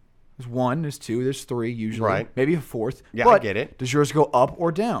one, there's two, there's three usually, right? Maybe a fourth. Yeah, but I get it. Does yours go up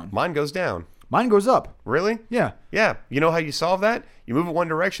or down? Mine goes down. Mine goes up. Really? Yeah. Yeah. You know how you solve that? You move it one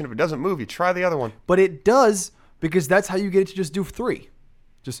direction. If it doesn't move, you try the other one. But it does, because that's how you get it to just do three.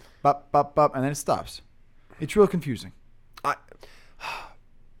 Just bop, bop, bop, and then it stops. It's real confusing.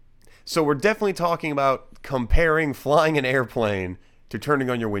 So we're definitely talking about comparing flying an airplane to turning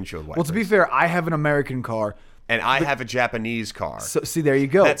on your windshield wipers. Well, to be fair, I have an American car. And I have a Japanese car. So, see, there you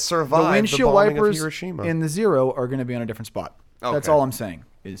go. That survived the windshield the bombing of wipers Hiroshima. in the Zero are going to be on a different spot. Okay. That's all I'm saying.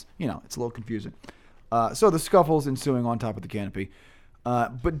 Is it's a little confusing. So the scuffle's ensuing on top of the canopy.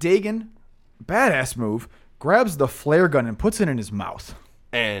 But Dagan, badass move, grabs the flare gun and puts it in his mouth.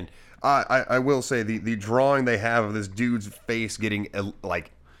 And I will say the drawing they have of this dude's face getting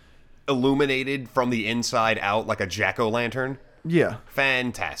illuminated from the inside out like a jack-o'-lantern. Yeah.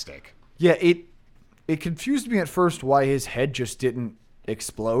 Fantastic. Yeah, it confused me at first why his head just didn't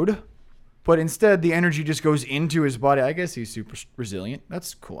explode. But instead, the energy just goes into his body. I guess he's super resilient.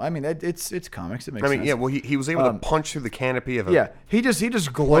 That's cool. I mean, it's comics. It makes sense. Yeah, well, he was able to punch through the canopy of a... Yeah, he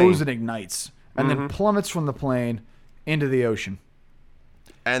just glows plane. and ignites, and then plummets from the plane into the ocean.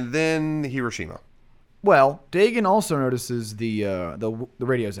 And then Hiroshima. Well, Dagan also notices the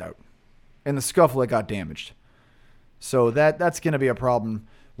radio's out, and the scuffle, it got damaged. So that's going to be a problem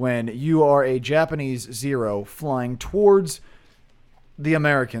when you are a Japanese Zero flying towards the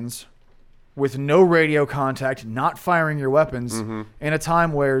Americans with no radio contact, not firing your weapons, in a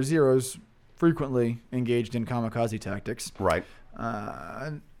time where Zero's frequently engaged in kamikaze tactics. Right.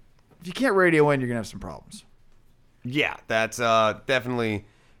 If you can't radio in, you're going to have some problems. Yeah, that's definitely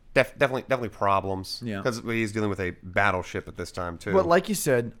problems. Yeah. Because he's dealing with a battleship at this time, too. But like you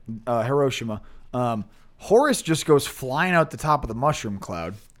said, Hiroshima, Horace just goes flying out the top of the mushroom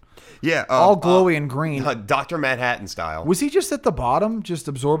cloud. Yeah. All glowy and green. Dr. Manhattan style. Was he just at the bottom, just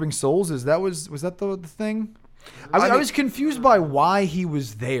absorbing souls? Was that the thing? I was confused by why he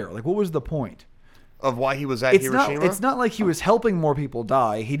was there. Like, what was the point? Of why he was at Hiroshima? It's not like he was helping more people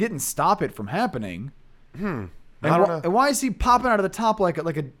die. He didn't stop it from happening. I don't know. And why is he popping out of the top like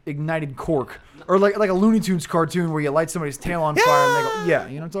a ignited cork? Or like a Looney Tunes cartoon where you light somebody's tail on fire and they go, yeah,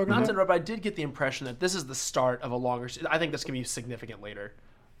 you know what I'm talking Not about? to interrupt, I did get the impression that this is the start of a longer... I think this can be significant later.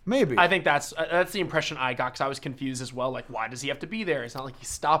 Maybe. I think that's the impression I got, because I was confused as well. Like, why does he have to be there? It's not like he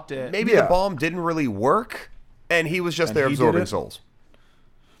stopped it. Maybe Yeah. the bomb didn't really work, and he was just And there he did absorbing it? souls.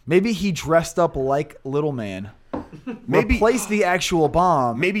 Maybe he dressed up like Little Man. Maybe Replaced the actual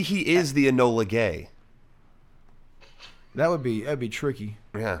bomb. Maybe he is the Enola Gay. That'd be tricky.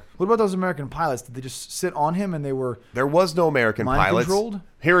 Yeah. What about those American pilots? Did they just sit on him and they were There was no American mind pilots. controlled?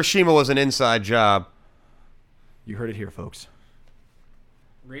 Hiroshima was an inside job. You heard it here, folks.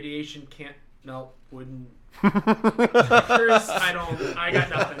 Radiation can't melt wooden. Chris, I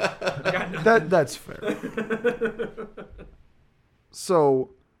got nothing. That's fair.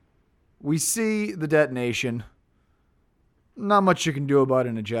 So, we see the detonation. Not much you can do about it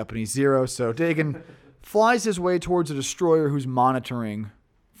in a Japanese Zero. So Dagan flies his way towards a destroyer who's monitoring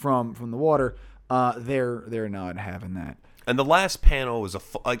from the water. They're not having that. And the last panel is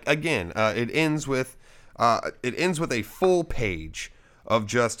it ends with a full page of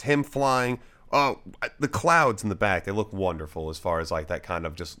just him flying Oh, the clouds in the back, they look wonderful as far as like that kind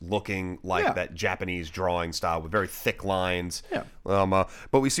of just looking like that Japanese drawing style with very thick lines. Yeah.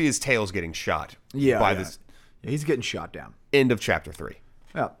 But we see his tail's getting shot. Yeah. This He's getting shot down. end of chapter 3.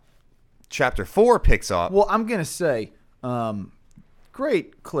 Yeah. Chapter 4 picks up. Well, I'm gonna say,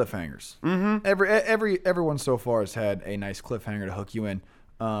 great cliffhangers. Mm-hmm. Everyone so far has had a nice cliffhanger to hook you in.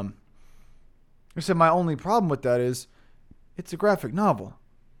 I said my only problem with that is it's a graphic novel.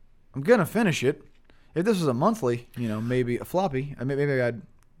 I'm gonna finish it. If this was a monthly, maybe a floppy, maybe I'd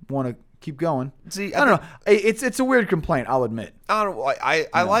want to keep going. See, I don't know. It's a weird complaint, I'll admit.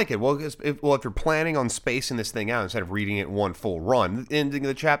 I like it. Well, if you're planning on spacing this thing out instead of reading it in one full run, ending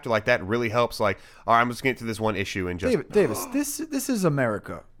the chapter like that really helps. Like, all right, I'm just going to get through this one issue and just... Davis, this is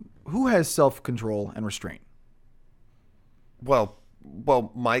America. Who has self-control and restraint? Well,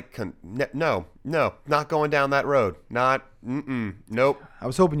 Mike, no, not going down that road. Nope. I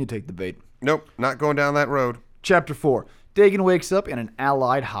was hoping you'd take the bait. Nope, not going down that road. Chapter 4. Dagon wakes up in an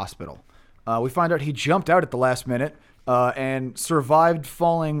Allied hospital. We find out he jumped out at the last minute and survived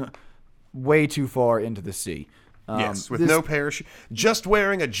falling way too far into the sea. Yes, with no parachute, just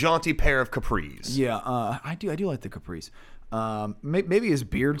wearing a jaunty pair of capris. Yeah, I do like the capris. Maybe his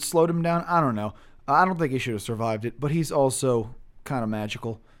beard slowed him down. I don't know. I don't think he should have survived it, but he's also kind of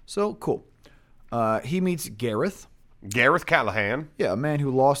magical. So cool. He meets Gareth. Gareth Callahan. Yeah, a man who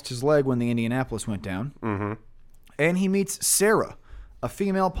lost his leg when the Indianapolis went down. Mm-hmm. And he meets Sarah, a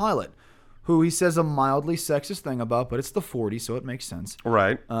female pilot, who he says a mildly sexist thing about, but it's the 40s, so it makes sense.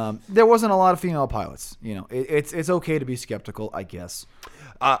 Right. There wasn't a lot of female pilots. It's okay to be skeptical, I guess.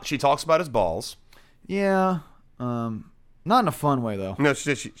 She talks about his balls. Yeah. Not in a fun way, though. No,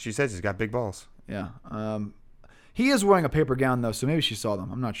 she says he's got big balls. Yeah. He is wearing a paper gown, though, so maybe she saw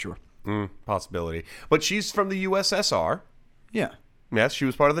them. I'm not sure. Possibility. But she's from the USSR. Yeah. Yes, she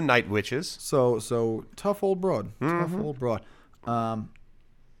was part of the Night Witches. So tough old broad. Tough old broad.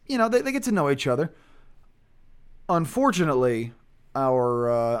 They get to know each other. Unfortunately,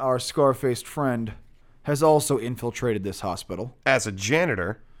 our scar-faced friend has also infiltrated this hospital. As a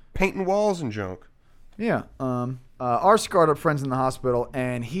janitor, painting walls and junk. Yeah. Our scarred-up friend's in the hospital,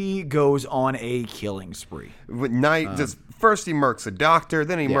 and he goes on a killing spree. First he murks a doctor,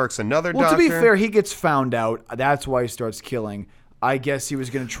 then he murks another doctor. Well, to be fair, he gets found out. That's why he starts killing. I guess he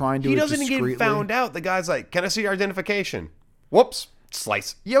was going to try and do it discreetly. He doesn't get found out. The guy's like, can I see your identification? Whoops.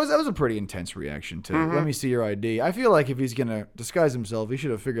 Slice. Yeah, that was a pretty intense reaction to let me see your ID. I feel like if he's going to disguise himself, he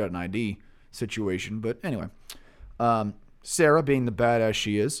should have figured out an ID situation. But anyway, Sarah, being the badass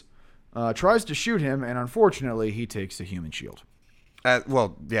she is, tries to shoot him, and unfortunately, he takes a human shield. That's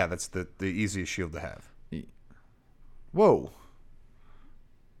the easiest shield to have. Whoa.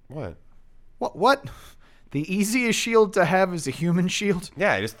 What? What? The easiest shield to have is a human shield?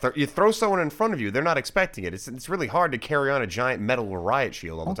 Yeah, you throw someone in front of you. They're not expecting it. It's really hard to carry on a giant metal riot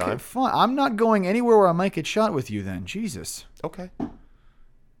shield all the time. Okay, fine. I'm not going anywhere where I might get shot with you then. Jesus. Okay.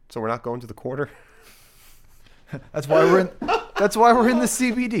 So we're not going to the quarter? That's why we're in the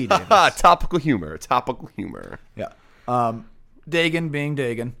CBD, Davis. Topical humor. Yeah. Dagon being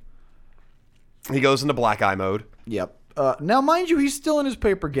Dagon. He goes into black eye mode. Yep. Now, mind you, he's still in his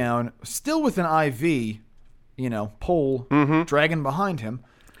paper gown, still with an IV, pole dragging behind him.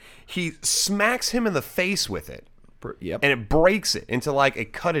 He smacks him in the face with it. Yep. And it breaks it into like a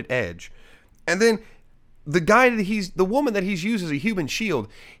cutted edge. And then the woman that he's used as a human shield,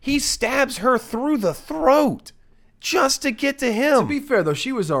 he stabs her through the throat just to get to him. To be fair, though,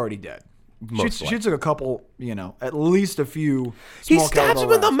 she was already dead. She took a couple, at least a few small He stabs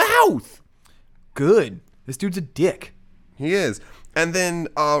him in the mouth. Good. This dude's a dick. He is. And then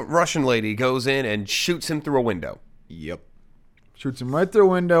a Russian lady goes in and shoots him through a window. Yep. Shoots him right through a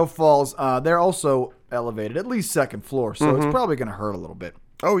window, falls. They're also elevated, at least second floor, so it's probably going to hurt a little bit.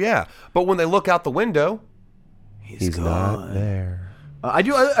 Oh, yeah. But when they look out the window, he's gone. Not there. I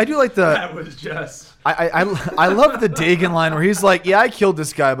do like the... That was just... I love the Dagon line where he's like, yeah, I killed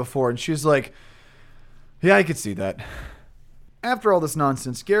this guy before. And she's like, yeah, I could see that. After all this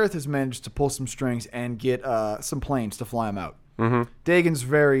nonsense, Gareth has managed to pull some strings and get some planes to fly him out. Mm-hmm. Dagon's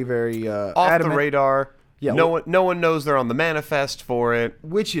very, very off adamant. The radar. Yeah, no one knows they're on the manifest for it,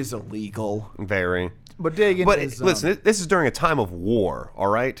 which is illegal. Very. But Dagon is... listen, this is during a time of war, all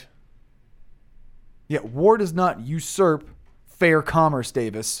right? Yeah, war does not usurp fair commerce,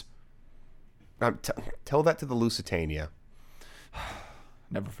 Davis. Tell that to the Lusitania.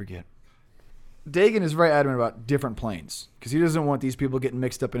 Never forget. Dagon is very adamant about different planes because he doesn't want these people getting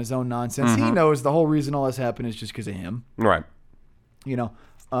mixed up in his own nonsense. Mm-hmm. He knows the whole reason all this happened is just because of him. Right.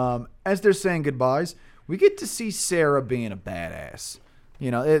 As they're saying goodbyes, we get to see Sarah being a badass. You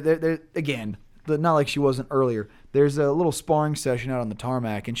know, again, not like she wasn't earlier. There's a little sparring session out on the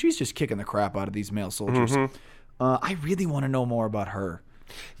tarmac, and she's just kicking the crap out of these male soldiers. I really want to know more about her.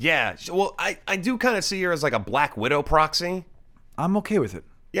 Yeah. Well, I do kind of see her as like a Black Widow proxy. I'm okay with it.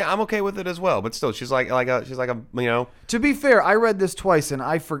 Yeah, I'm okay with it as well. But still, she's like a you know. To be fair, I read this twice, and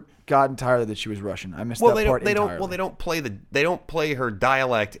I forgot entirely that she was Russian. I missed that part entirely. They don't play her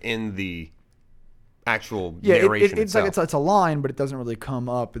dialect in the actual Yeah, narration it's itself. like it's a line, but it doesn't really come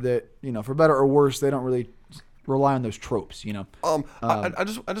up. That, you know, for better or worse, they don't really rely on those tropes. You know. I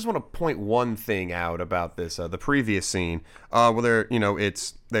just want to point one thing out about this the previous scene where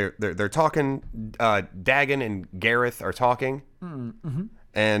they're talking. Dagon and Gareth are talking,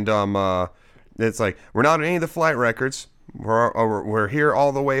 and it's like, we're not on any of the flight records. We're here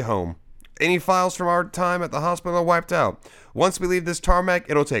all the way home. Any files from our time at the hospital are wiped out. Once we leave this tarmac,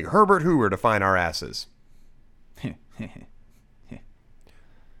 it'll take Herbert Hoover to find our asses.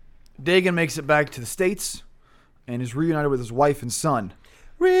 Dagon makes it back to the States and is reunited with his wife and son.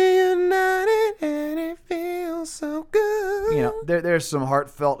 Reunited and it feels so good. You know, there's some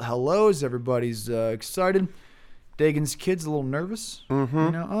heartfelt hellos. Everybody's excited. Dagon's kid's a little nervous. Mm-hmm.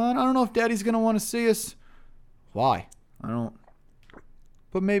 You know, I don't know if Daddy's gonna want to see us. Why? I don't.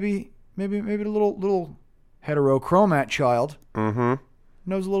 But maybe the little heterochromat child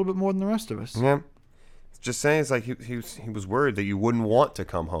knows a little bit more than the rest of us. Yeah. Just saying, it's like he was worried that you wouldn't want to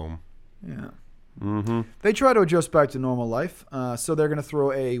come home. Yeah. Mm-hmm. They try to adjust back to normal life, so they're going to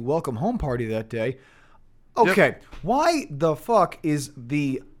throw a welcome home party that day. Okay, Why the fuck is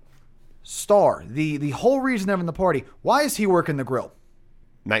the star, the whole reason they're having the party, why is he working the grill?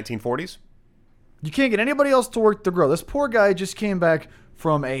 1940s? You can't get anybody else to work the grill. This poor guy just came back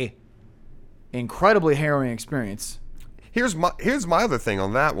from a incredibly harrowing experience. Here's my other thing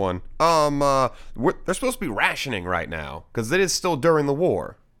on that one. They're supposed to be rationing right now because it is still during the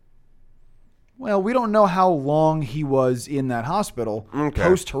war. Well, we don't know how long he was in that hospital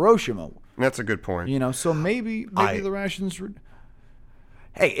post Hiroshima. That's a good point. You know, so maybe the rations.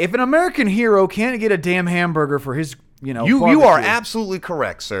 Hey, if an American hero can't get a damn hamburger for his, you know, you are absolutely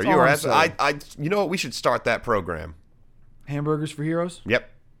correct, sir. You are. You know what? We should start that program. Hamburgers for heroes. Yep.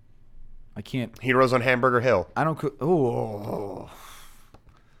 I can't. Heroes on Hamburger Hill. I don't cook. Oh.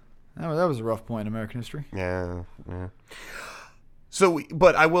 That was a rough point in American history. Yeah. So,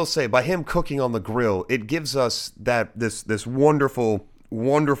 but I will say, by him cooking on the grill, it gives us this wonderful,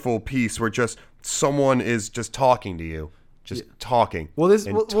 wonderful piece where just someone is just talking to you, talking.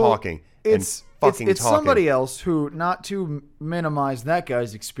 Talking. It's somebody else who, not to minimize that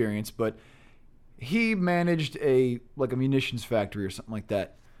guy's experience, but he managed a munitions factory or something like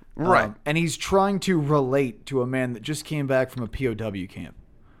that. Right. And he's trying to relate to a man that just came back from a POW camp.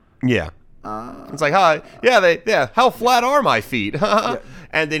 Yeah. It's like, how flat are my feet?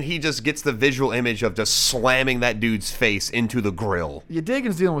 And then he just gets the visual image of just slamming that dude's face into the grill. Yeah,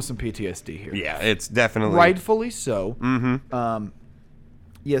 Dagon's dealing with some PTSD here. Yeah, it's definitely... Rightfully so. Mm-hmm.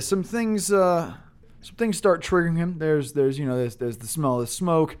 Some things start triggering him. There's the smell of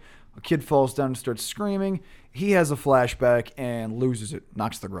smoke. A kid falls down and starts screaming. He has a flashback and loses it,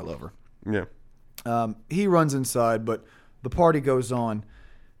 knocks the grill over. Yeah. He runs inside, but the party goes on.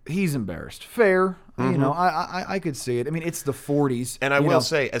 He's embarrassed. Fair. You know, I could see it. I mean, it's the 40s. And I will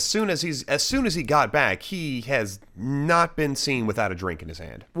say, as soon as he got back, he has not been seen without a drink in his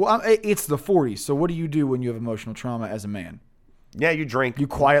hand. Well, it's the 40s. So what do you do when you have emotional trauma as a man? Yeah, you drink. You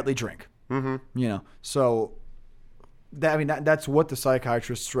quietly drink. Mm-hmm. You know, so that's what the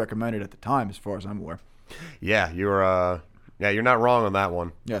psychiatrists recommended at the time, as far as I'm aware. Yeah, you're not wrong on that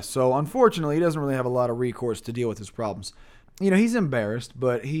one. Yeah, so unfortunately, he doesn't really have a lot of recourse to deal with his problems. You know, he's embarrassed,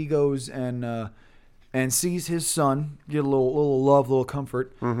 but he goes and sees his son get a little love, a little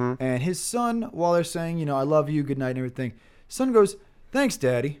comfort. Mm-hmm. And his son, while they're saying, you know, I love you, good night, and everything, son goes, thanks,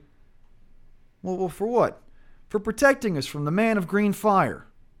 Daddy. Well, for what? For protecting us from the man of green fire.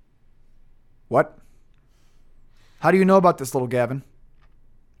 What? How do you know about this, little Gavin?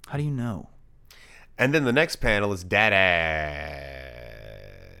 How do you know? And then the next panel is Dad.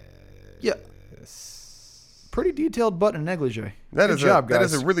 Yeah. Pretty detailed butt and negligee. Good job, guys. That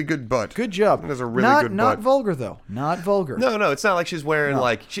is a really good butt. Good job. That is a really good butt. Not vulgar though. Not vulgar. No. It's not like she's wearing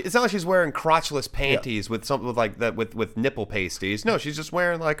it's not like she's wearing crotchless panties with something like that with nipple pasties. No, she's just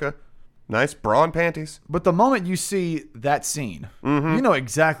wearing like a nice bra and panties. But the moment you see that scene, you know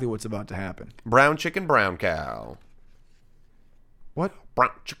exactly what's about to happen. Brown chicken, brown cow. What?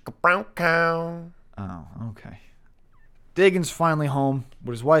 Brown chicken, brown cow. Oh, okay. Dagon's finally home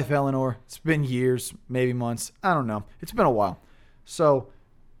with his wife, Eleanor. It's been years, maybe months. I don't know. It's been a while. So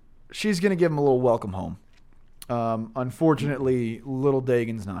she's going to give him a little welcome home. Unfortunately, little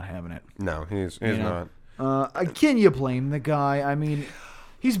Dagon's not having it. No, he's You not. know? Can you blame the guy? I mean,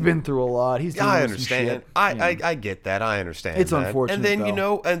 he's been through a lot. He's dealing I with some understand. shit, you know. I get that. I understand. It's that. unfortunate, And then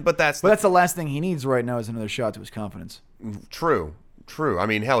though. but that's But that's the last thing he needs right now is another shot to his confidence. true. True. I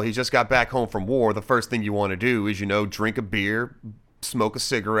mean, hell, he just got back home from war. The first thing you want to do is, drink a beer, smoke a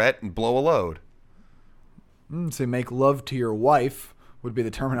cigarette, and blow a load. Say make love to your wife would be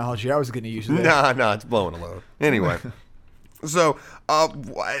the terminology I was going to use there. Nah, it's blowing a load. Anyway, so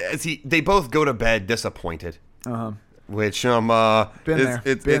they both go to bed disappointed. Which Been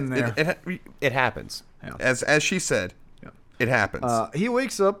there. it happens. Yeah. As she said, it happens. He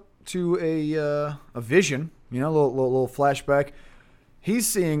wakes up to a vision, a little flashback. He's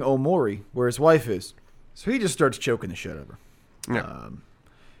seeing Omori where his wife is, so he just starts choking the shit out of her. Yeah.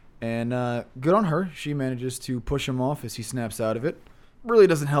 And good on her. She manages to push him off as he snaps out of it. Really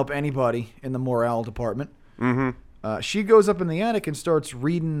doesn't help anybody in the morale department. She goes up in the attic and starts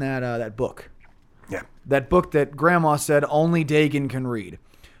reading that book. Yeah. That book that Grandma said only Dagon can read.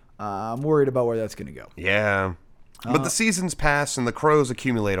 I'm worried about where that's going to go. Yeah. But the seasons pass and the crows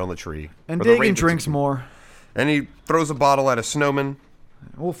accumulate on the tree. And Or the Dagon ravens drinks more. And he throws a bottle at a snowman.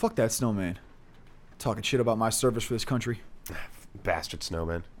 Well, fuck that snowman. Talking shit about my service for this country. Bastard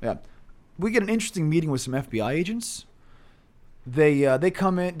snowman. Yeah. We get an interesting meeting with some FBI agents. They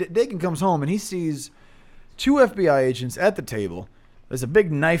come in. Dagon comes home and he sees 2 FBI agents at the table. There's a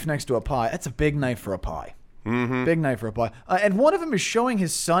big knife next to a pie. That's a big knife for a pie. Mm-hmm. Big knife for a pie. And one of them is showing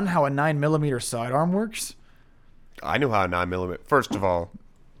his son how a 9mm sidearm works. I knew how a 9mm. First of all,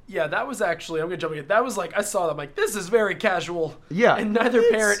 Yeah, that was actually, I'm going to jump in. That was like, I saw that, I'm like, this is very casual. Yeah. And neither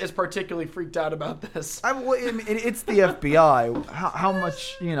parent is particularly freaked out about this. It's the FBI. How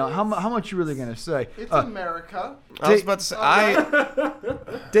much, how much you really going to say? It's America. I was about to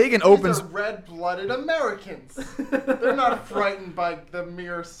say, Dagon These opens. are red-blooded Americans. They're not frightened by the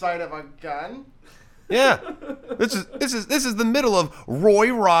mere sight of a gun. yeah, this is the middle of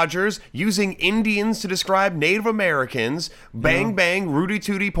Roy Rogers using Indians to describe Native Americans. Bang bang, Rudy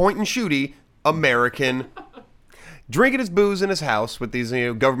Tooty, point and shooty, American. Drinking his booze in his house with these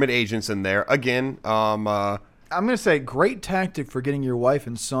government agents in there again. I'm going to say great tactic for getting your wife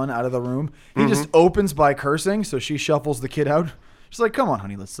and son out of the room. He just opens by cursing, so she shuffles the kid out. She's like, "Come on,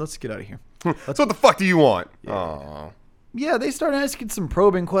 honey, let's get out of here." So what the fuck do you want? Aw. Yeah, they start asking some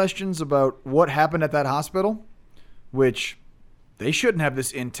probing questions about what happened at that hospital, which they shouldn't have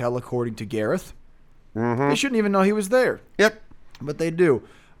this intel according to Gareth. They shouldn't even know he was there. Yep. But they do.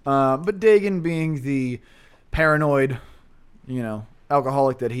 But Dagon, being the paranoid,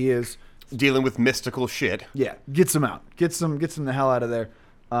 alcoholic that he is, Dealing with mystical shit. yeah, gets him out. Gets him the hell out of there.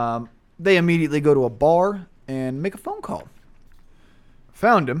 They immediately go to a bar and make a phone call.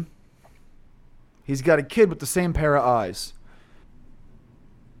 Found him. He's got a kid with the same pair of eyes.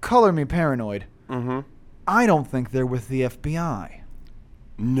 Color me paranoid. I don't think they're with the FBI.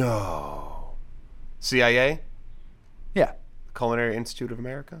 No. CIA? Yeah, Culinary Institute of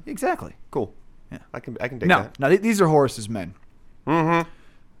America? exactly. Cool. Yeah. I can dig that. No, these are Horace's men. Got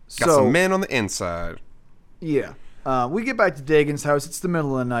some men on the inside. Yeah. We get back to Dagon's house. It's the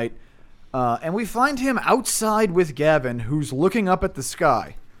middle of the night. And we find him outside with Gavin, who's looking up at the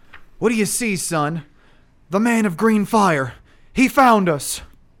sky. "What do you see, son? The man of green fire. He found us."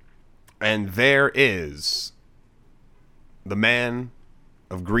 And there is the man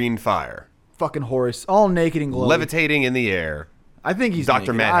of green fire. Fucking Horace, all naked and glowing. Levitating in the air. I think he's Dr.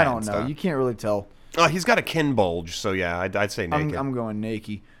 naked. Manhattan I don't know. style. You can't really tell. He's got a kin bulge, so yeah, I'd say naked. I'm going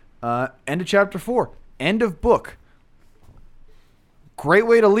naked. End of chapter 4. End of book. Great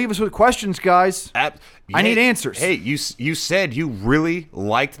way to leave us with questions, guys. I need answers. Hey, you said you really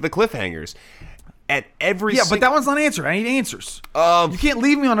liked the cliffhangers. At every Yeah, but that one's not answered. I need answers. Um, You can't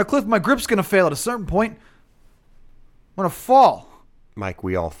leave me on a cliff. My grip's going to fail at a certain point. I'm going to fall. Mike,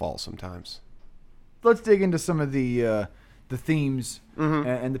 we all fall sometimes. Let's dig into some of the themes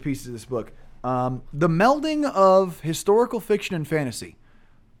and the pieces of this book. The melding of historical fiction and fantasy,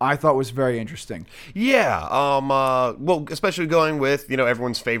 I thought was very interesting. Yeah. Well, especially going with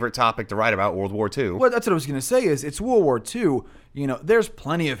everyone's favorite topic to write about, World War II. Well, that's what I was going to say. Is it's World War II. There's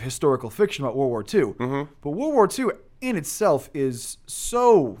plenty of historical fiction about World War II. But World War II in itself is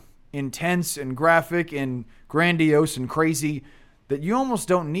so intense and graphic and grandiose and crazy that you almost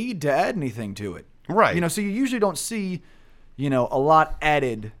don't need to add anything to it. Right. So you usually don't see, a lot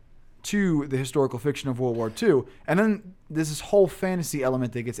added to the historical fiction of World War II, and then there's this whole fantasy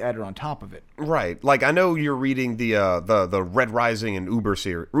element that gets added on top of it. Right. Like, I know you're reading the Red Rising and Uber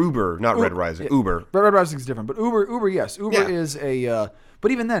series. Uber, not Red Rising. Yeah. Uber. Red Rising is different, but Uber, yes. Uber Yeah. is a...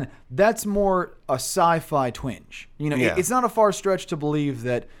 but even then, that's more a sci-fi twinge. You know, Yeah. it's not a far stretch to believe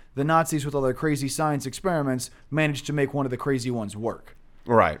that the Nazis, with all their crazy science experiments, managed to make one of the crazy ones work.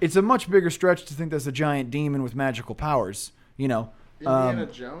 Right. It's a much bigger stretch to think there's a giant demon with magical powers, you know. Indiana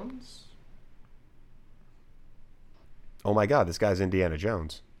Jones? Oh my God, this guy's Indiana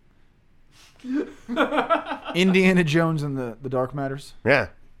Jones. Indiana Jones and the Dark Matters. Yeah.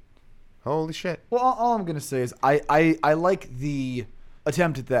 Holy shit. Well, all I'm gonna say is I like the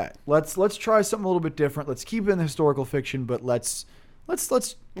attempt at that. Let's try something a little bit different. Let's keep it in the historical fiction, but let's tweak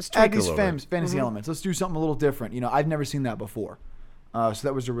add a these little bit. fantasy elements. Let's do something a little different. You know, I've never seen that before, so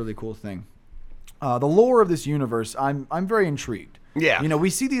that was a really cool thing. The lore of this universe, I'm very intrigued. Yeah. You know, we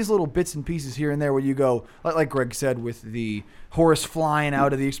see these little bits and pieces here and there where you go, like Greg said, with the horse flying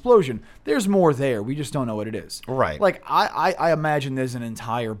out of the explosion. There's more there. We just don't know what it is. Right. Like, I imagine there's an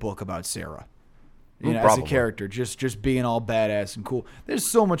entire book about Sarah. You know, as a Probably. character, just being all badass and cool. There's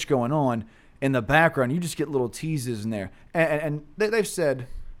so much going on in the background. You just get little teases in there. And they've said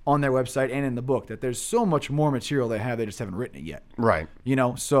on their website and in the book that there's so much more material they have. They just haven't written it yet. Right. You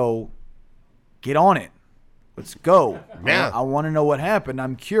know, so get on it. Let's go. Yeah. I want to know what happened.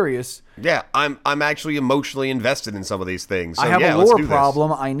 I'm curious. Yeah, I'm actually emotionally invested in some of these things. So, I have yeah, a let's lore do this.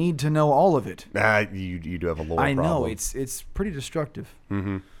 problem. I need to know all of it. You do have a lore I problem. know it's pretty destructive.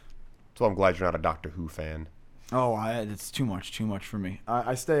 So I'm glad you're not a Doctor Who fan. Oh, it's too much for me.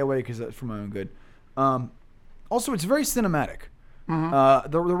 I stay away because that's for my own good. Also, it's very cinematic.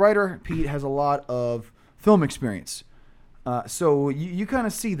 The writer Pete has a lot of film experience, so you kind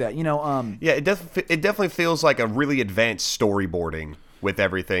of see that. You know, Yeah, it definitely feels like a really advanced storyboarding with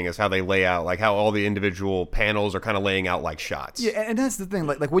everything, is how they lay out, like how all the individual panels are kind of laying out like shots. yeah, and that's the thing.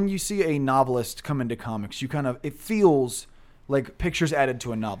 Like when you see a novelist come into comics, it feels like pictures added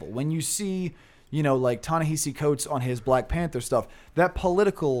to a novel. When you see, you know, like Ta-Nehisi Coates on his Black Panther stuff, that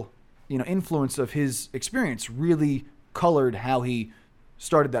political, you know, influence of his experience really colored how he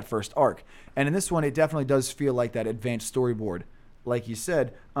started that first arc. And in this one, it definitely does feel like that advanced storyboard, like you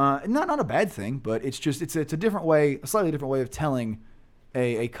said. Not a bad thing, but it's just it's a different way, a slightly different way of telling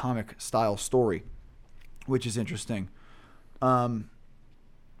a comic style story, which is interesting. Art?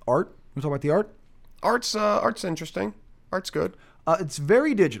 We talk about the art. Art's interesting. Art's good. It's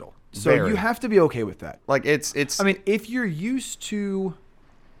very digital, so Very. you have to be okay with that. Like it's. I mean, if you're used to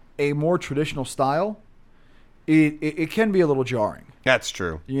a more traditional style, it can be a little jarring. That's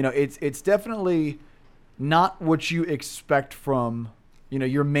true. You know, it's definitely not what you expect from, you know,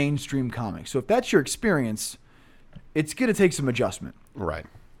 your mainstream comic. So if that's your experience, it's going to take some adjustment. Right.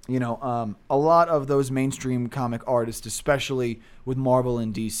 You know, a lot of those mainstream comic artists, especially with Marvel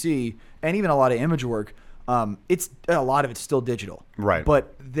and DC, and even a lot of image work, it's a lot of it's still digital. Right.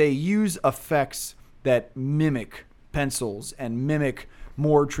 But they use effects that mimic pencils and mimic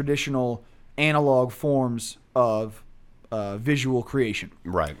more traditional analog forms of visual creation.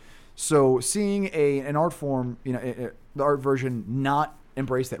 Right. So seeing an art form, you know, the art version not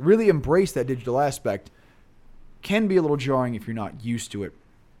embrace that, really embrace that digital aspect, can be a little jarring if you're not used to it.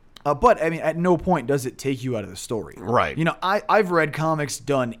 But I mean, at no point does it take you out of the story. Right. You know, I've read comics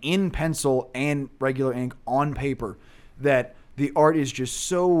done in pencil and regular ink on paper that the art is just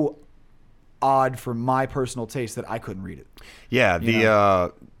so odd for my personal taste that I couldn't read it. Yeah,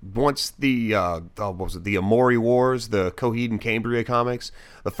 once the what was it, the Amori Wars, the Coheed and Cambria comics,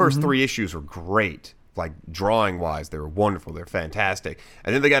 the first 3 issues were great. Like, drawing wise, they were wonderful. They're fantastic.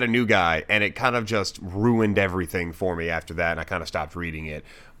 And then they got a new guy, and it kind of just ruined everything for me after that, and I kind of stopped reading it.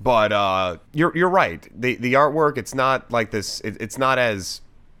 But you're right. The artwork, it's not like this. It's not as,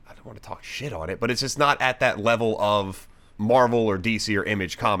 I don't want to talk shit on it, but it's just not at that level of Marvel or DC or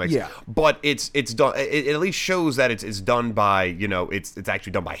Image Comics. Yeah. But it's done. It at least shows that it's done by, you know, it's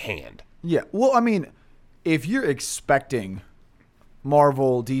actually done by hand. Yeah. Well, I mean, if you're expecting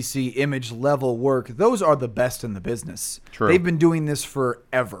Marvel, DC, Image level work, those are the best in the business. True. They've been doing this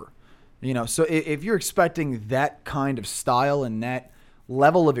forever. You know, so if you're expecting that kind of style and that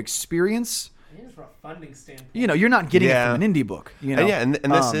level of experience, Even from a funding standpoint. you know, you're not getting it Yeah. from an indie book. You know? And yeah,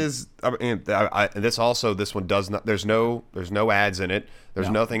 and this is, this one does not. There's no ads in it. There's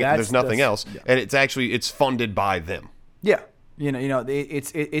No, nothing. that's- There's nothing that's- else, yeah. and it's funded by them. Yeah, you know,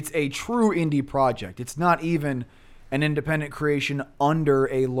 it's a true indie project. It's not even an independent creation under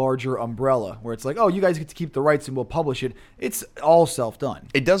a larger umbrella where it's like, oh, you guys get to keep the rights and we'll publish it. It's all self-done.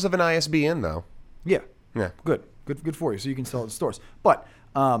 It does have an ISBN though. Yeah. Yeah. Good for you. So you can sell it at stores. But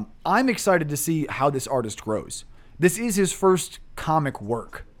I'm excited to see how this artist grows. This is his first comic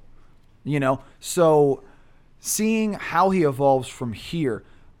work, so seeing how he evolves from here.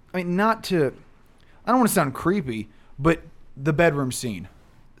 I mean, I don't want to sound creepy, but the bedroom scene,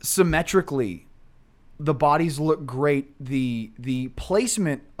 symmetrically, the bodies look great. The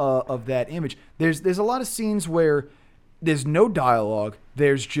placement of that image. There's a lot of scenes where there's no dialogue.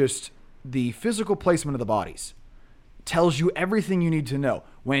 There's just the physical placement of the bodies. Tells you everything you need to know.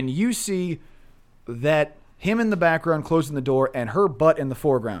 When you see that him in the background closing the door and her butt in the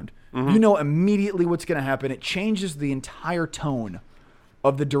foreground, you know immediately what's going to happen. It changes the entire tone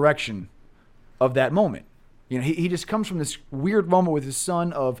of the direction of that moment. He just comes from this weird moment with his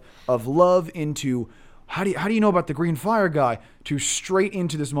son of love into how do you know about the Green Fire guy to straight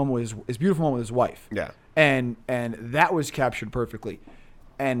into this moment with his beautiful moment with his wife. Yeah. And that was captured perfectly.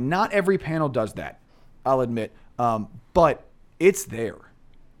 And not every panel does that, I'll admit. But it's there.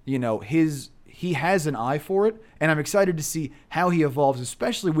 He has an eye for it, and I'm excited to see how he evolves,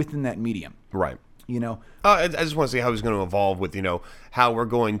 especially within that medium. Right. I just want to see how he's going to evolve with, how we're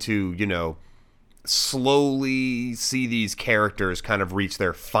going to, slowly see these characters kind of reach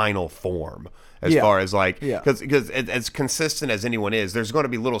their final form. As far as because as consistent as anyone is, there's going to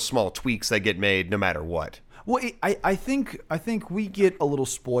be little small tweaks that get made no matter what. Well, I think we get a little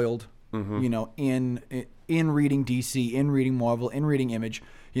spoiled, in reading DC, in reading Marvel, in reading Image.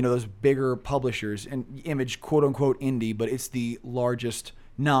 Those bigger publishers, and Image, quote unquote, indie, but it's the largest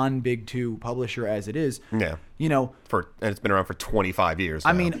non-Big Two publisher as it is. Yeah. And it's been around for 25 years.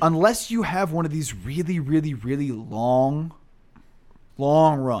 I mean, unless you have one of these really, really, really long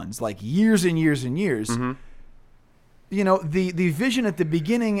runs, like years and years and years, the vision at the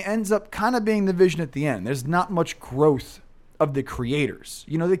beginning ends up kind of being the vision at the end. There's not much growth of the creators.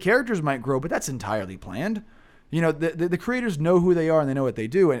 The characters might grow, but that's entirely planned. The creators know who they are and they know what they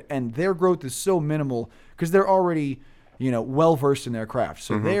do, and their growth is so minimal because they're already, well-versed in their craft.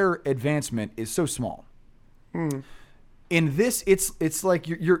 So their advancement is so small. In this, it's like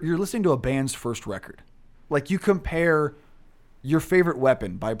you're listening to a band's first record. Like, you compare your favorite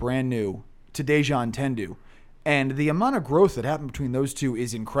weapon by Brand New to Dejan Tendu, and the amount of growth that happened between those two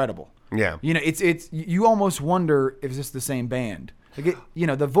is incredible. Yeah. It's you almost wonder if it's the same band. Like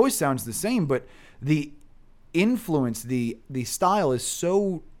the voice sounds the same, but the influence, the style is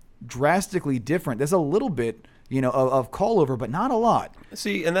so drastically different. There's a little bit, of call over, but not a lot.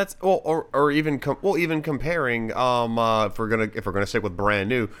 See, and that's even comparing if we're gonna stick with Brand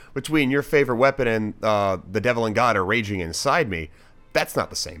New, between your favorite weapon and The Devil and God Are Raging Inside Me, that's not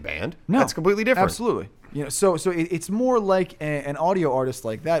the same band. No, that's completely different. Absolutely. So it's more like an audio artist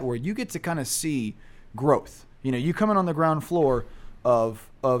like that, where you get to kind of see growth. You come in on the ground floor of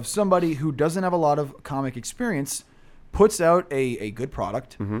somebody who doesn't have a lot of comic experience, puts out a good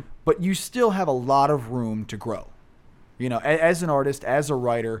product, but you still have a lot of room to grow, as an artist, as a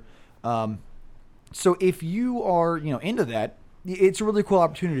writer. So if you are, into that, it's a really cool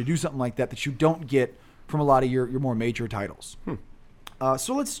opportunity to do something like that you don't get from a lot of your more major titles.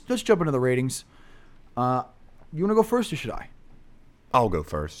 So let's jump into the ratings. You want to go first, or should I? I'll go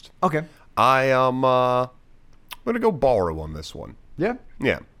first. Okay. I am going to go borrow on this one. Yeah?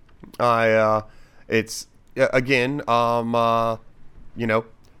 Yeah. It's again, the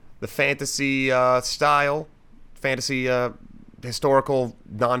fantasy style, fantasy, historical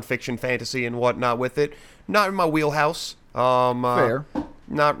nonfiction fantasy and whatnot with it. Not in my wheelhouse. Fair.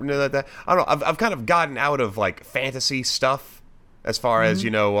 Not really that. I don't know. I've kind of gotten out of like fantasy stuff as far as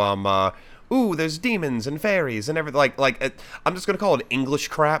ooh, there's demons and fairies and everything. Like I'm just gonna call it English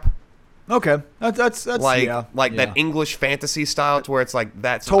crap. Okay, that's that English fantasy style, to where it's like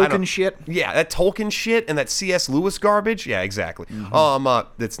that's Tolkien shit. Yeah, that Tolkien shit and that C.S. Lewis garbage. Yeah, exactly.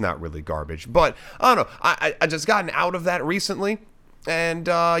 It's not really garbage, but I don't know. I just gotten out of that recently, and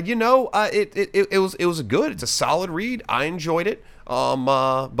it was good. It's a solid read. I enjoyed it.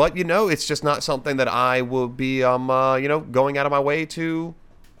 But it's just not something that I will be going out of my way to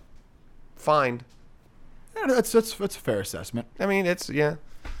find. Yeah, that's a fair assessment. I mean, yeah.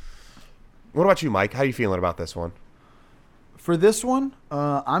 What about you, Mike? How are you feeling about this one? For this one,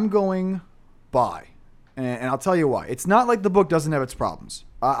 I'm going buy. And I'll tell you why. It's not like the book doesn't have its problems.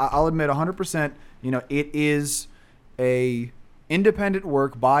 I'll admit 100%, it is a independent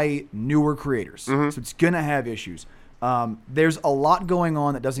work by newer creators. So it's going to have issues. There's a lot going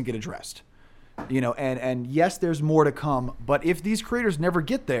on that doesn't get addressed. And yes, there's more to come. But if these creators never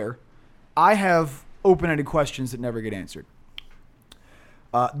get there, I have open-ended questions that never get answered.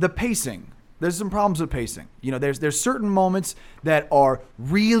 The pacing There's some problems with pacing. You know, there's certain moments that are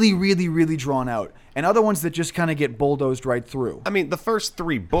really, really, really drawn out, and other ones that just kind of get bulldozed right through. I mean, the first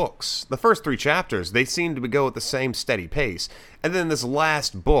 3 books, the first 3 chapters, they seem to go at the same steady pace. And then this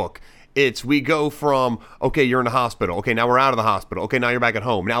last book, we go from, okay, you're in the hospital. Okay, now we're out of the hospital. Okay, now you're back at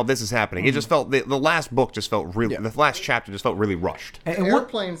home. Now this is happening. It just felt, the last book just felt really, the last chapter just felt really rushed. The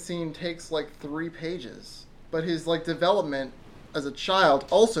airplane scene takes like 3 pages, but his like development as a child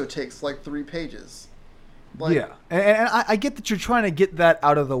also takes like 3 pages. Like, yeah, and I get that you're trying to get that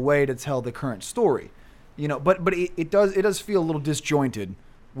out of the way to tell the current story, you know, but it does feel a little disjointed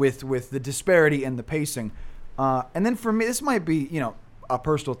with the disparity in the pacing. And then for me, this might be, you know, a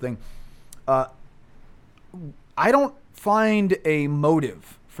personal thing. I don't find a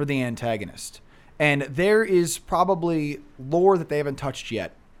motive for the antagonist. And there is probably lore that they haven't touched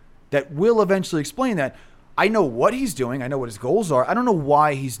yet that will eventually explain that. I know what he's doing. I know what his goals are. I don't know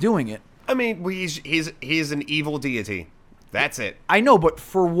why he's doing it. I mean, he's an evil deity. That's it. I know, but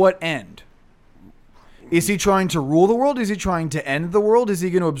for what end? Is he trying to rule the world? Is he trying to end the world? Is he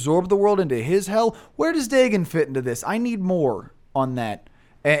going to absorb the world into his hell? Where does Dagon fit into this? I need more on that.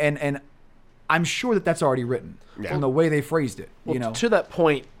 And I'm sure that that's already written from the way they phrased it. Well, you know, to that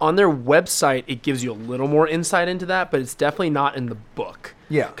point, on their website, it gives you a little more insight into that, but it's definitely not in the book.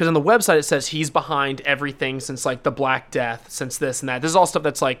 Yeah. Because on the website, it says he's behind everything since, like, the Black Death, since this and that. This is all stuff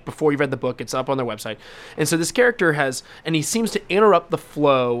that's, like, before you read the book. It's up on their website. And so this character and he seems to interrupt the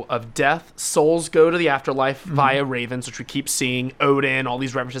flow of death. Souls go to the afterlife via ravens, which we keep seeing. Odin, all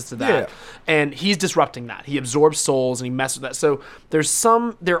these references to that. Yeah. And he's disrupting that. He absorbs souls and he messes with that. So there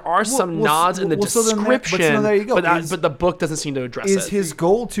are some nods in the description, so there you go. but the book doesn't seem to address it. Is his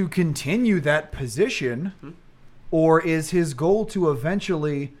goal to continue that position, or is his goal to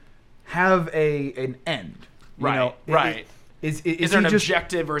eventually have an end? You Right, know, right. Is Is there an he just,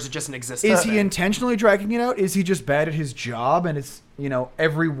 objective, or is it just an existence? Is he intentionally dragging it out? Is he just bad at his job, and it's, you know,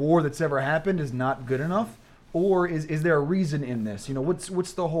 every war that's ever happened is not good enough? Or is there a reason in this? You know,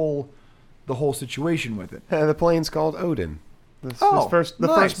 what's the whole situation with it? The plane's called Odin. The nice.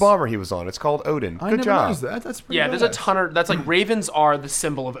 first bomber he was on. It's called Odin. I Good never job. noticed that. That's pretty Yeah, there's a badass. ton of that's like ravens are the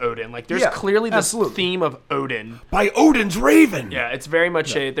symbol of Odin. Like there's Yeah, clearly this absolutely. theme of Odin. By Odin's Raven. Yeah, it's very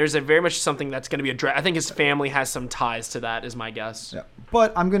much there's a very much something that's going to be addressed. I think his family has some ties to that, is my guess. Yeah.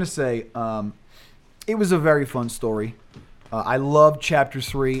 But I'm going to say it was a very fun story. I loved Chapter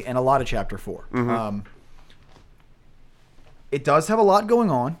 3 and a lot of Chapter 4. It does have a lot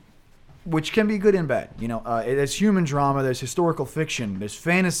going on, which can be good and bad. You know, there's human drama, there's historical fiction, there's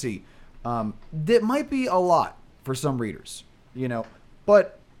fantasy. That might be a lot for some readers, you know.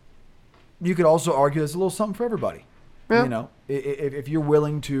 But you could also argue there's a little something for everybody. Yeah. You know, if you're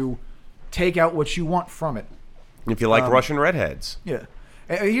willing to take out what you want from it. If you like Russian redheads. Yeah.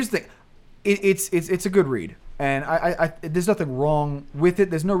 Here's the thing. It's a good read. And I there's nothing wrong with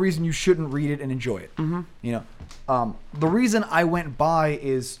it. There's no reason you shouldn't read it and enjoy it. Mm-hmm. You know, the reason I went by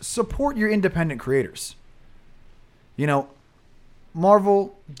is support your independent creators. You know,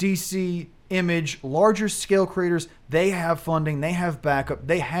 Marvel, DC, Image, larger scale creators, they have funding, they have backup,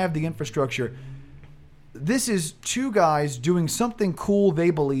 they have the infrastructure. This is 2 guys doing something cool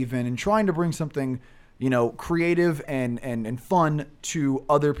they believe in and trying to bring something, you know, creative and fun to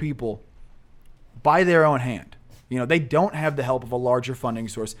other people by their own hand. You know, they don't have the help of a larger funding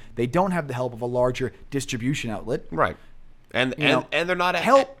source. They don't have the help of a larger distribution outlet. Right. And know, they're not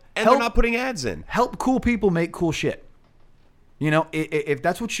they're not putting ads in. Help cool people make cool shit. You know, if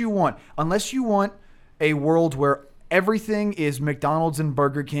that's what you want, unless you want a world where everything is McDonald's and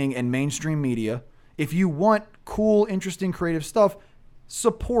Burger King and mainstream media, if you want cool, interesting, creative stuff,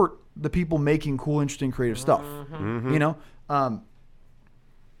 support the people making cool, interesting, creative stuff. Mm-hmm. You know,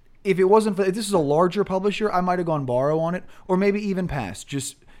 if this is a larger publisher, I might have gone borrow on it, or maybe even pass,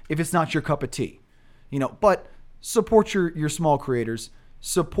 just if it's not your cup of tea. You know, but support your small creators,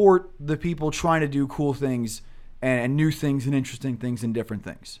 support the people trying to do cool things and new things and interesting things and different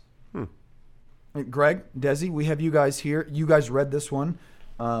things. Greg, Desi, we have you guys here. You guys read this one.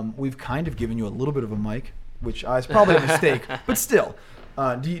 We've kind of given you a little bit of a mic, which is probably a mistake, but still.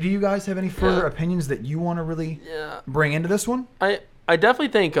 Do you guys have any further opinions that you want to really bring into this one? I definitely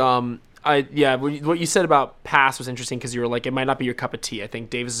think what you said about Pass was interesting because you were like, it might not be your cup of tea. I think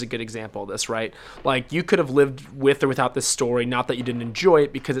Davis is a good example of this, right? Like, you could have lived with or without this story, not that you didn't enjoy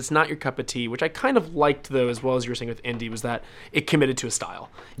it because it's not your cup of tea, which I kind of liked, though, as well as you were saying with Indy, was that it committed to a style.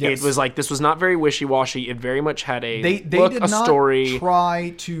 Yes. It was like, this was not very wishy-washy. It very much had a They look, did a not story.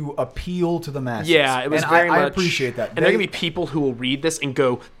 try to appeal to the masses. Yeah, it was and very much. I appreciate that. And there are going to be people who will read this and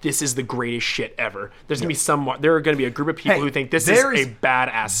go, this is the greatest shit ever. There's going to be there are going to be a group of people who think this is a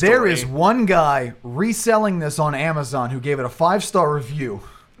badass story. There is one guy reselling this on Amazon who gave it a 5-star review.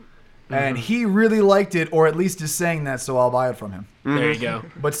 And he really liked it, or at least is saying that, so I'll buy it from him. There you go.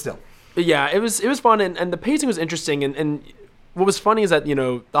 But still. Yeah, it was fun, and the pacing was interesting, and what was funny is that,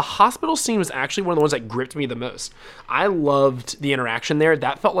 the hospital scene was actually one of the ones that gripped me the most. I loved the interaction there.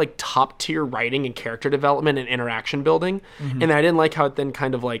 That felt like top-tier writing and character development and interaction building, and I didn't like how it then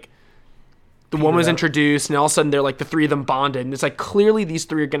kind of like the woman was introduced, and all of a sudden they're like the three of them bonded, and it's like clearly these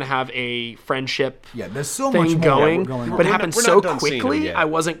three are going to have a friendship there's so thing much more going, going on. but it happened we're so not done seeing them quickly, yet. I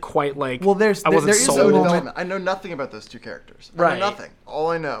wasn't quite like, Well, I wasn't there is a sold. moment- Development. I know nothing about those two characters. I Right. know nothing.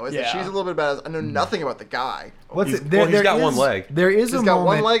 All I know is that Yeah. she's a little bit badass. I know nothing about the guy. What's He's- it? There, well, he's there got is- one leg. There is He's a got moment.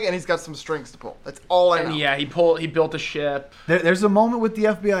 one leg and he's got some strings to pull. That's all I know. And yeah, he built a ship. There's a moment with the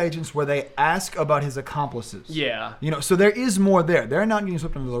FBI agents where they ask about his accomplices. Yeah. So there is more there. They're not getting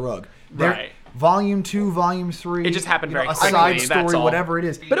swept under the rug. Right. Volume 2, Volume 3. It just happened very a quickly, side that's story, all. whatever it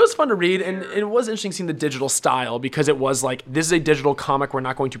is. But it was fun to read, and it was interesting seeing the digital style because it was like, this is a digital comic. We're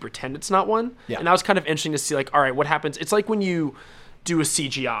not going to pretend it's not one. Yeah. And that was kind of interesting to see, like, all right, what happens? It's like when you do a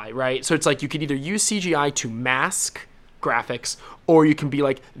CGI, right? So it's like you could either use CGI to mask graphics, or you can be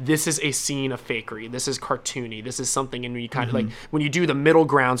like, this is a scene of fakery. This is cartoony. This is something, and you kind of like, when you do the middle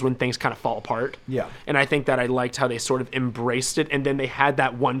grounds when things kind of fall apart. Yeah. And I think that I liked how they sort of embraced it, and then they had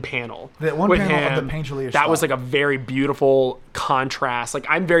that one panel. That one with panel of him the Painterly That was style. like a very beautiful contrast. Like,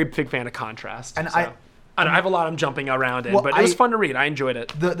 I'm a very big fan of contrast. And so. I have a lot I'm jumping around in, Well, but it was fun to read. I enjoyed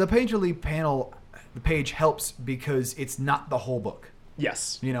it. The Painterly panel, the page helps because it's not the whole book.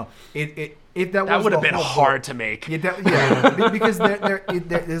 Yes. If that That was would have the been whole hard book- to make. because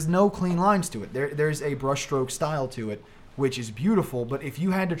there's no clean lines to it. There's a brushstroke style to it, which is beautiful. But if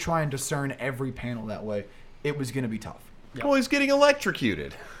you had to try and discern every panel that way, it was going to be tough. Well, he's getting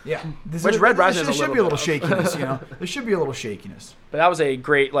electrocuted. Yeah, Which Red Rising is there a should be a little little bit shakiness. There should be a little shakiness. But that was a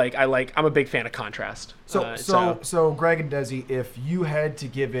great, I'm a big fan of contrast. So Greg and Desi, if you had to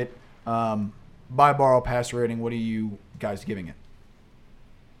give it buy, borrow, pass rating, what are you guys giving it?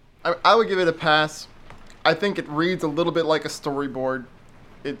 I would give it a pass. I think it reads a little bit like a storyboard.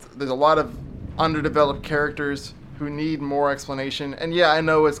 There's a lot of underdeveloped characters who need more explanation. And yeah, I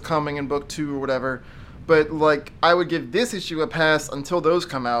know it's coming in book 2 or whatever, but like I would give this issue a pass until those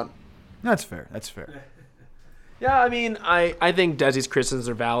come out. That's fair. Yeah, I mean, I think Desi's criticisms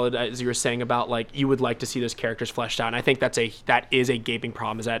are valid, as you were saying about, like, you would like to see those characters fleshed out. And I think that is a gaping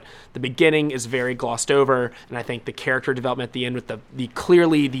problem, is that the beginning is very glossed over, and I think the character development at the end with the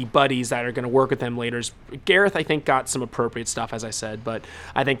clearly the buddies that are going to work with him later. Gareth, I think, got some appropriate stuff, as I said, but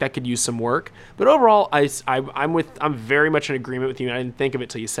I think that could use some work. But overall, I'm very much in agreement with you, and I didn't think of it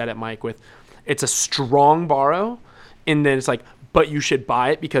till you said it, Mike, with it's a strong borrow, and then it's like, but you should buy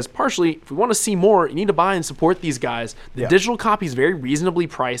it because partially, if we want to see more, you need to buy and support these guys. The digital copy is very reasonably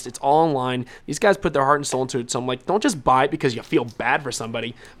priced. It's all online. These guys put their heart and soul into it. So I'm like, don't just buy it because you feel bad for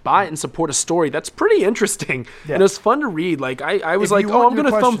somebody. Buy it and support a story that's pretty interesting. Yeah. And it was fun to read. Like, I was If like, you oh, want I'm your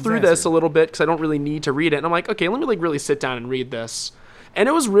going to thumb questions through this answered. a little bit because I don't really need to read it. And I'm like, okay, let me like really sit down and read this. And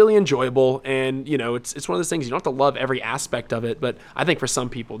it was really enjoyable, and it's one of those things, you don't have to love every aspect of it, but I think for some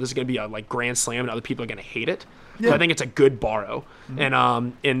people this is going to be a like grand slam, and other people are going to hate it. So I think it's a good borrow,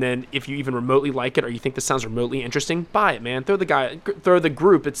 and then if you even remotely like it or you think this sounds remotely interesting, buy it, man. Throw the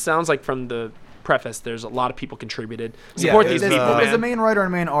group. It sounds like from the preface, there's a lot of people contributed. Support these there's, people, there's man. a main writer and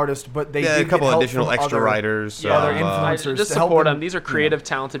a main artist, but they Yeah, did a couple get help additional from extra other, writers. other I influencers just to help support them. them. These are creative,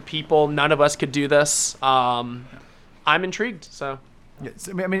 talented people. None of us could do this. I'm intrigued. So. Yes,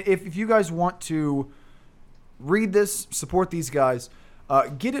 I mean, if you guys want to read this, support these guys,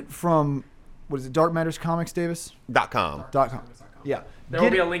 get it from, what is it, Dark Matters Comics, Davis? .com. .com. Yeah. There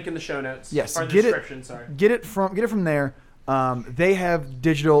will be a link in the show notes. Yes, Or the get description, sorry. Get it from there. They have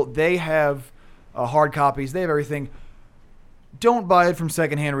digital. They have hard copies. They have everything. Don't buy it from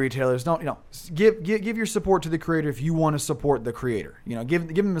secondhand retailers. Don't give your support to the creator if you want to support the creator. Give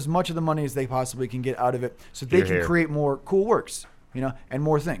them as much of the money as they possibly can get out of it, so they can create more cool works. And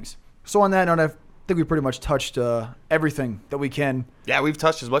more things. So on that note, I think we pretty much touched everything that we can. Yeah, we've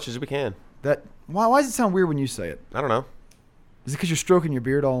touched as much as we can. Why does it sound weird when you say it? I don't know. Is it because you're stroking your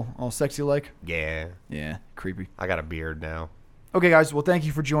beard all sexy like? Yeah, Yeah, creepy. I got a beard now. Okay, guys. Well, thank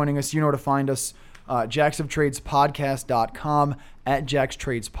you for joining us. You know where to find us. JacksofTradesPodcast.com, at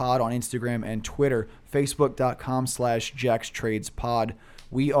JacksTradesPod on Instagram and Twitter, Facebook.com/JacksTradesPod.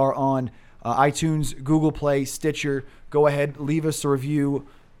 We are on iTunes, Google Play, Stitcher. Go ahead, leave us a review.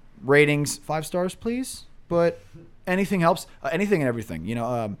 Ratings, 5 stars, please. But anything helps. Anything and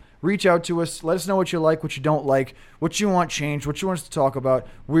everything. Reach out to us. Let us know what you like, what you don't like, what you want changed, what you want us to talk about.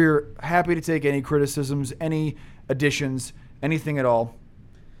 We're happy to take any criticisms, any additions, anything at all.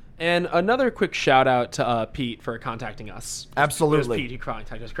 And another quick shout out to Pete for contacting us. Absolutely. It was Pete who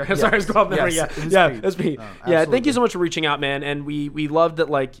contacted us. Correct? Sorry, I was going off memory. Yes, Yeah, it was Pete. it was Pete. Yeah, thank you so much for reaching out, man. And we love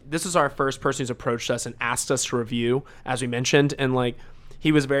that, like, this is our first person who's approached us and asked us to review, as we mentioned. And, like,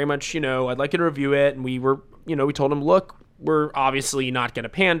 he was very much, I'd like you to review it. And we were, we told him, look, we're obviously not going to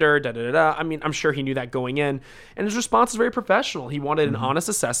pander, da-da-da-da. I mean, I'm sure he knew that going in. And his response is very professional. He wanted an honest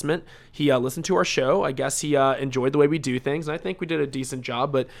assessment. He listened to our show. I guess he enjoyed the way we do things. And I think we did a decent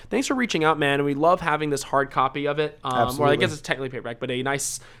job. But thanks for reaching out, man. And we love having this hard copy of it. Or I guess it's technically paperback, but a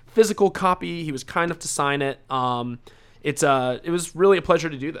nice physical copy. He was kind enough to sign it. It was really a pleasure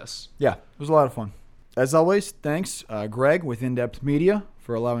to do this. Yeah, it was a lot of fun. As always, thanks, Greg with In-Depth Media,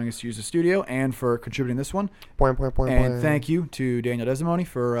 for allowing us to use the studio and for contributing this one. And thank you to Daniel Desimone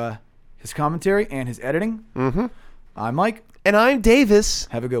for his commentary and his editing. Mm-hmm. I'm Mike. And I'm Davis.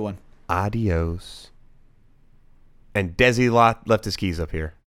 Have a good one. Adios. And Desi left his keys up here.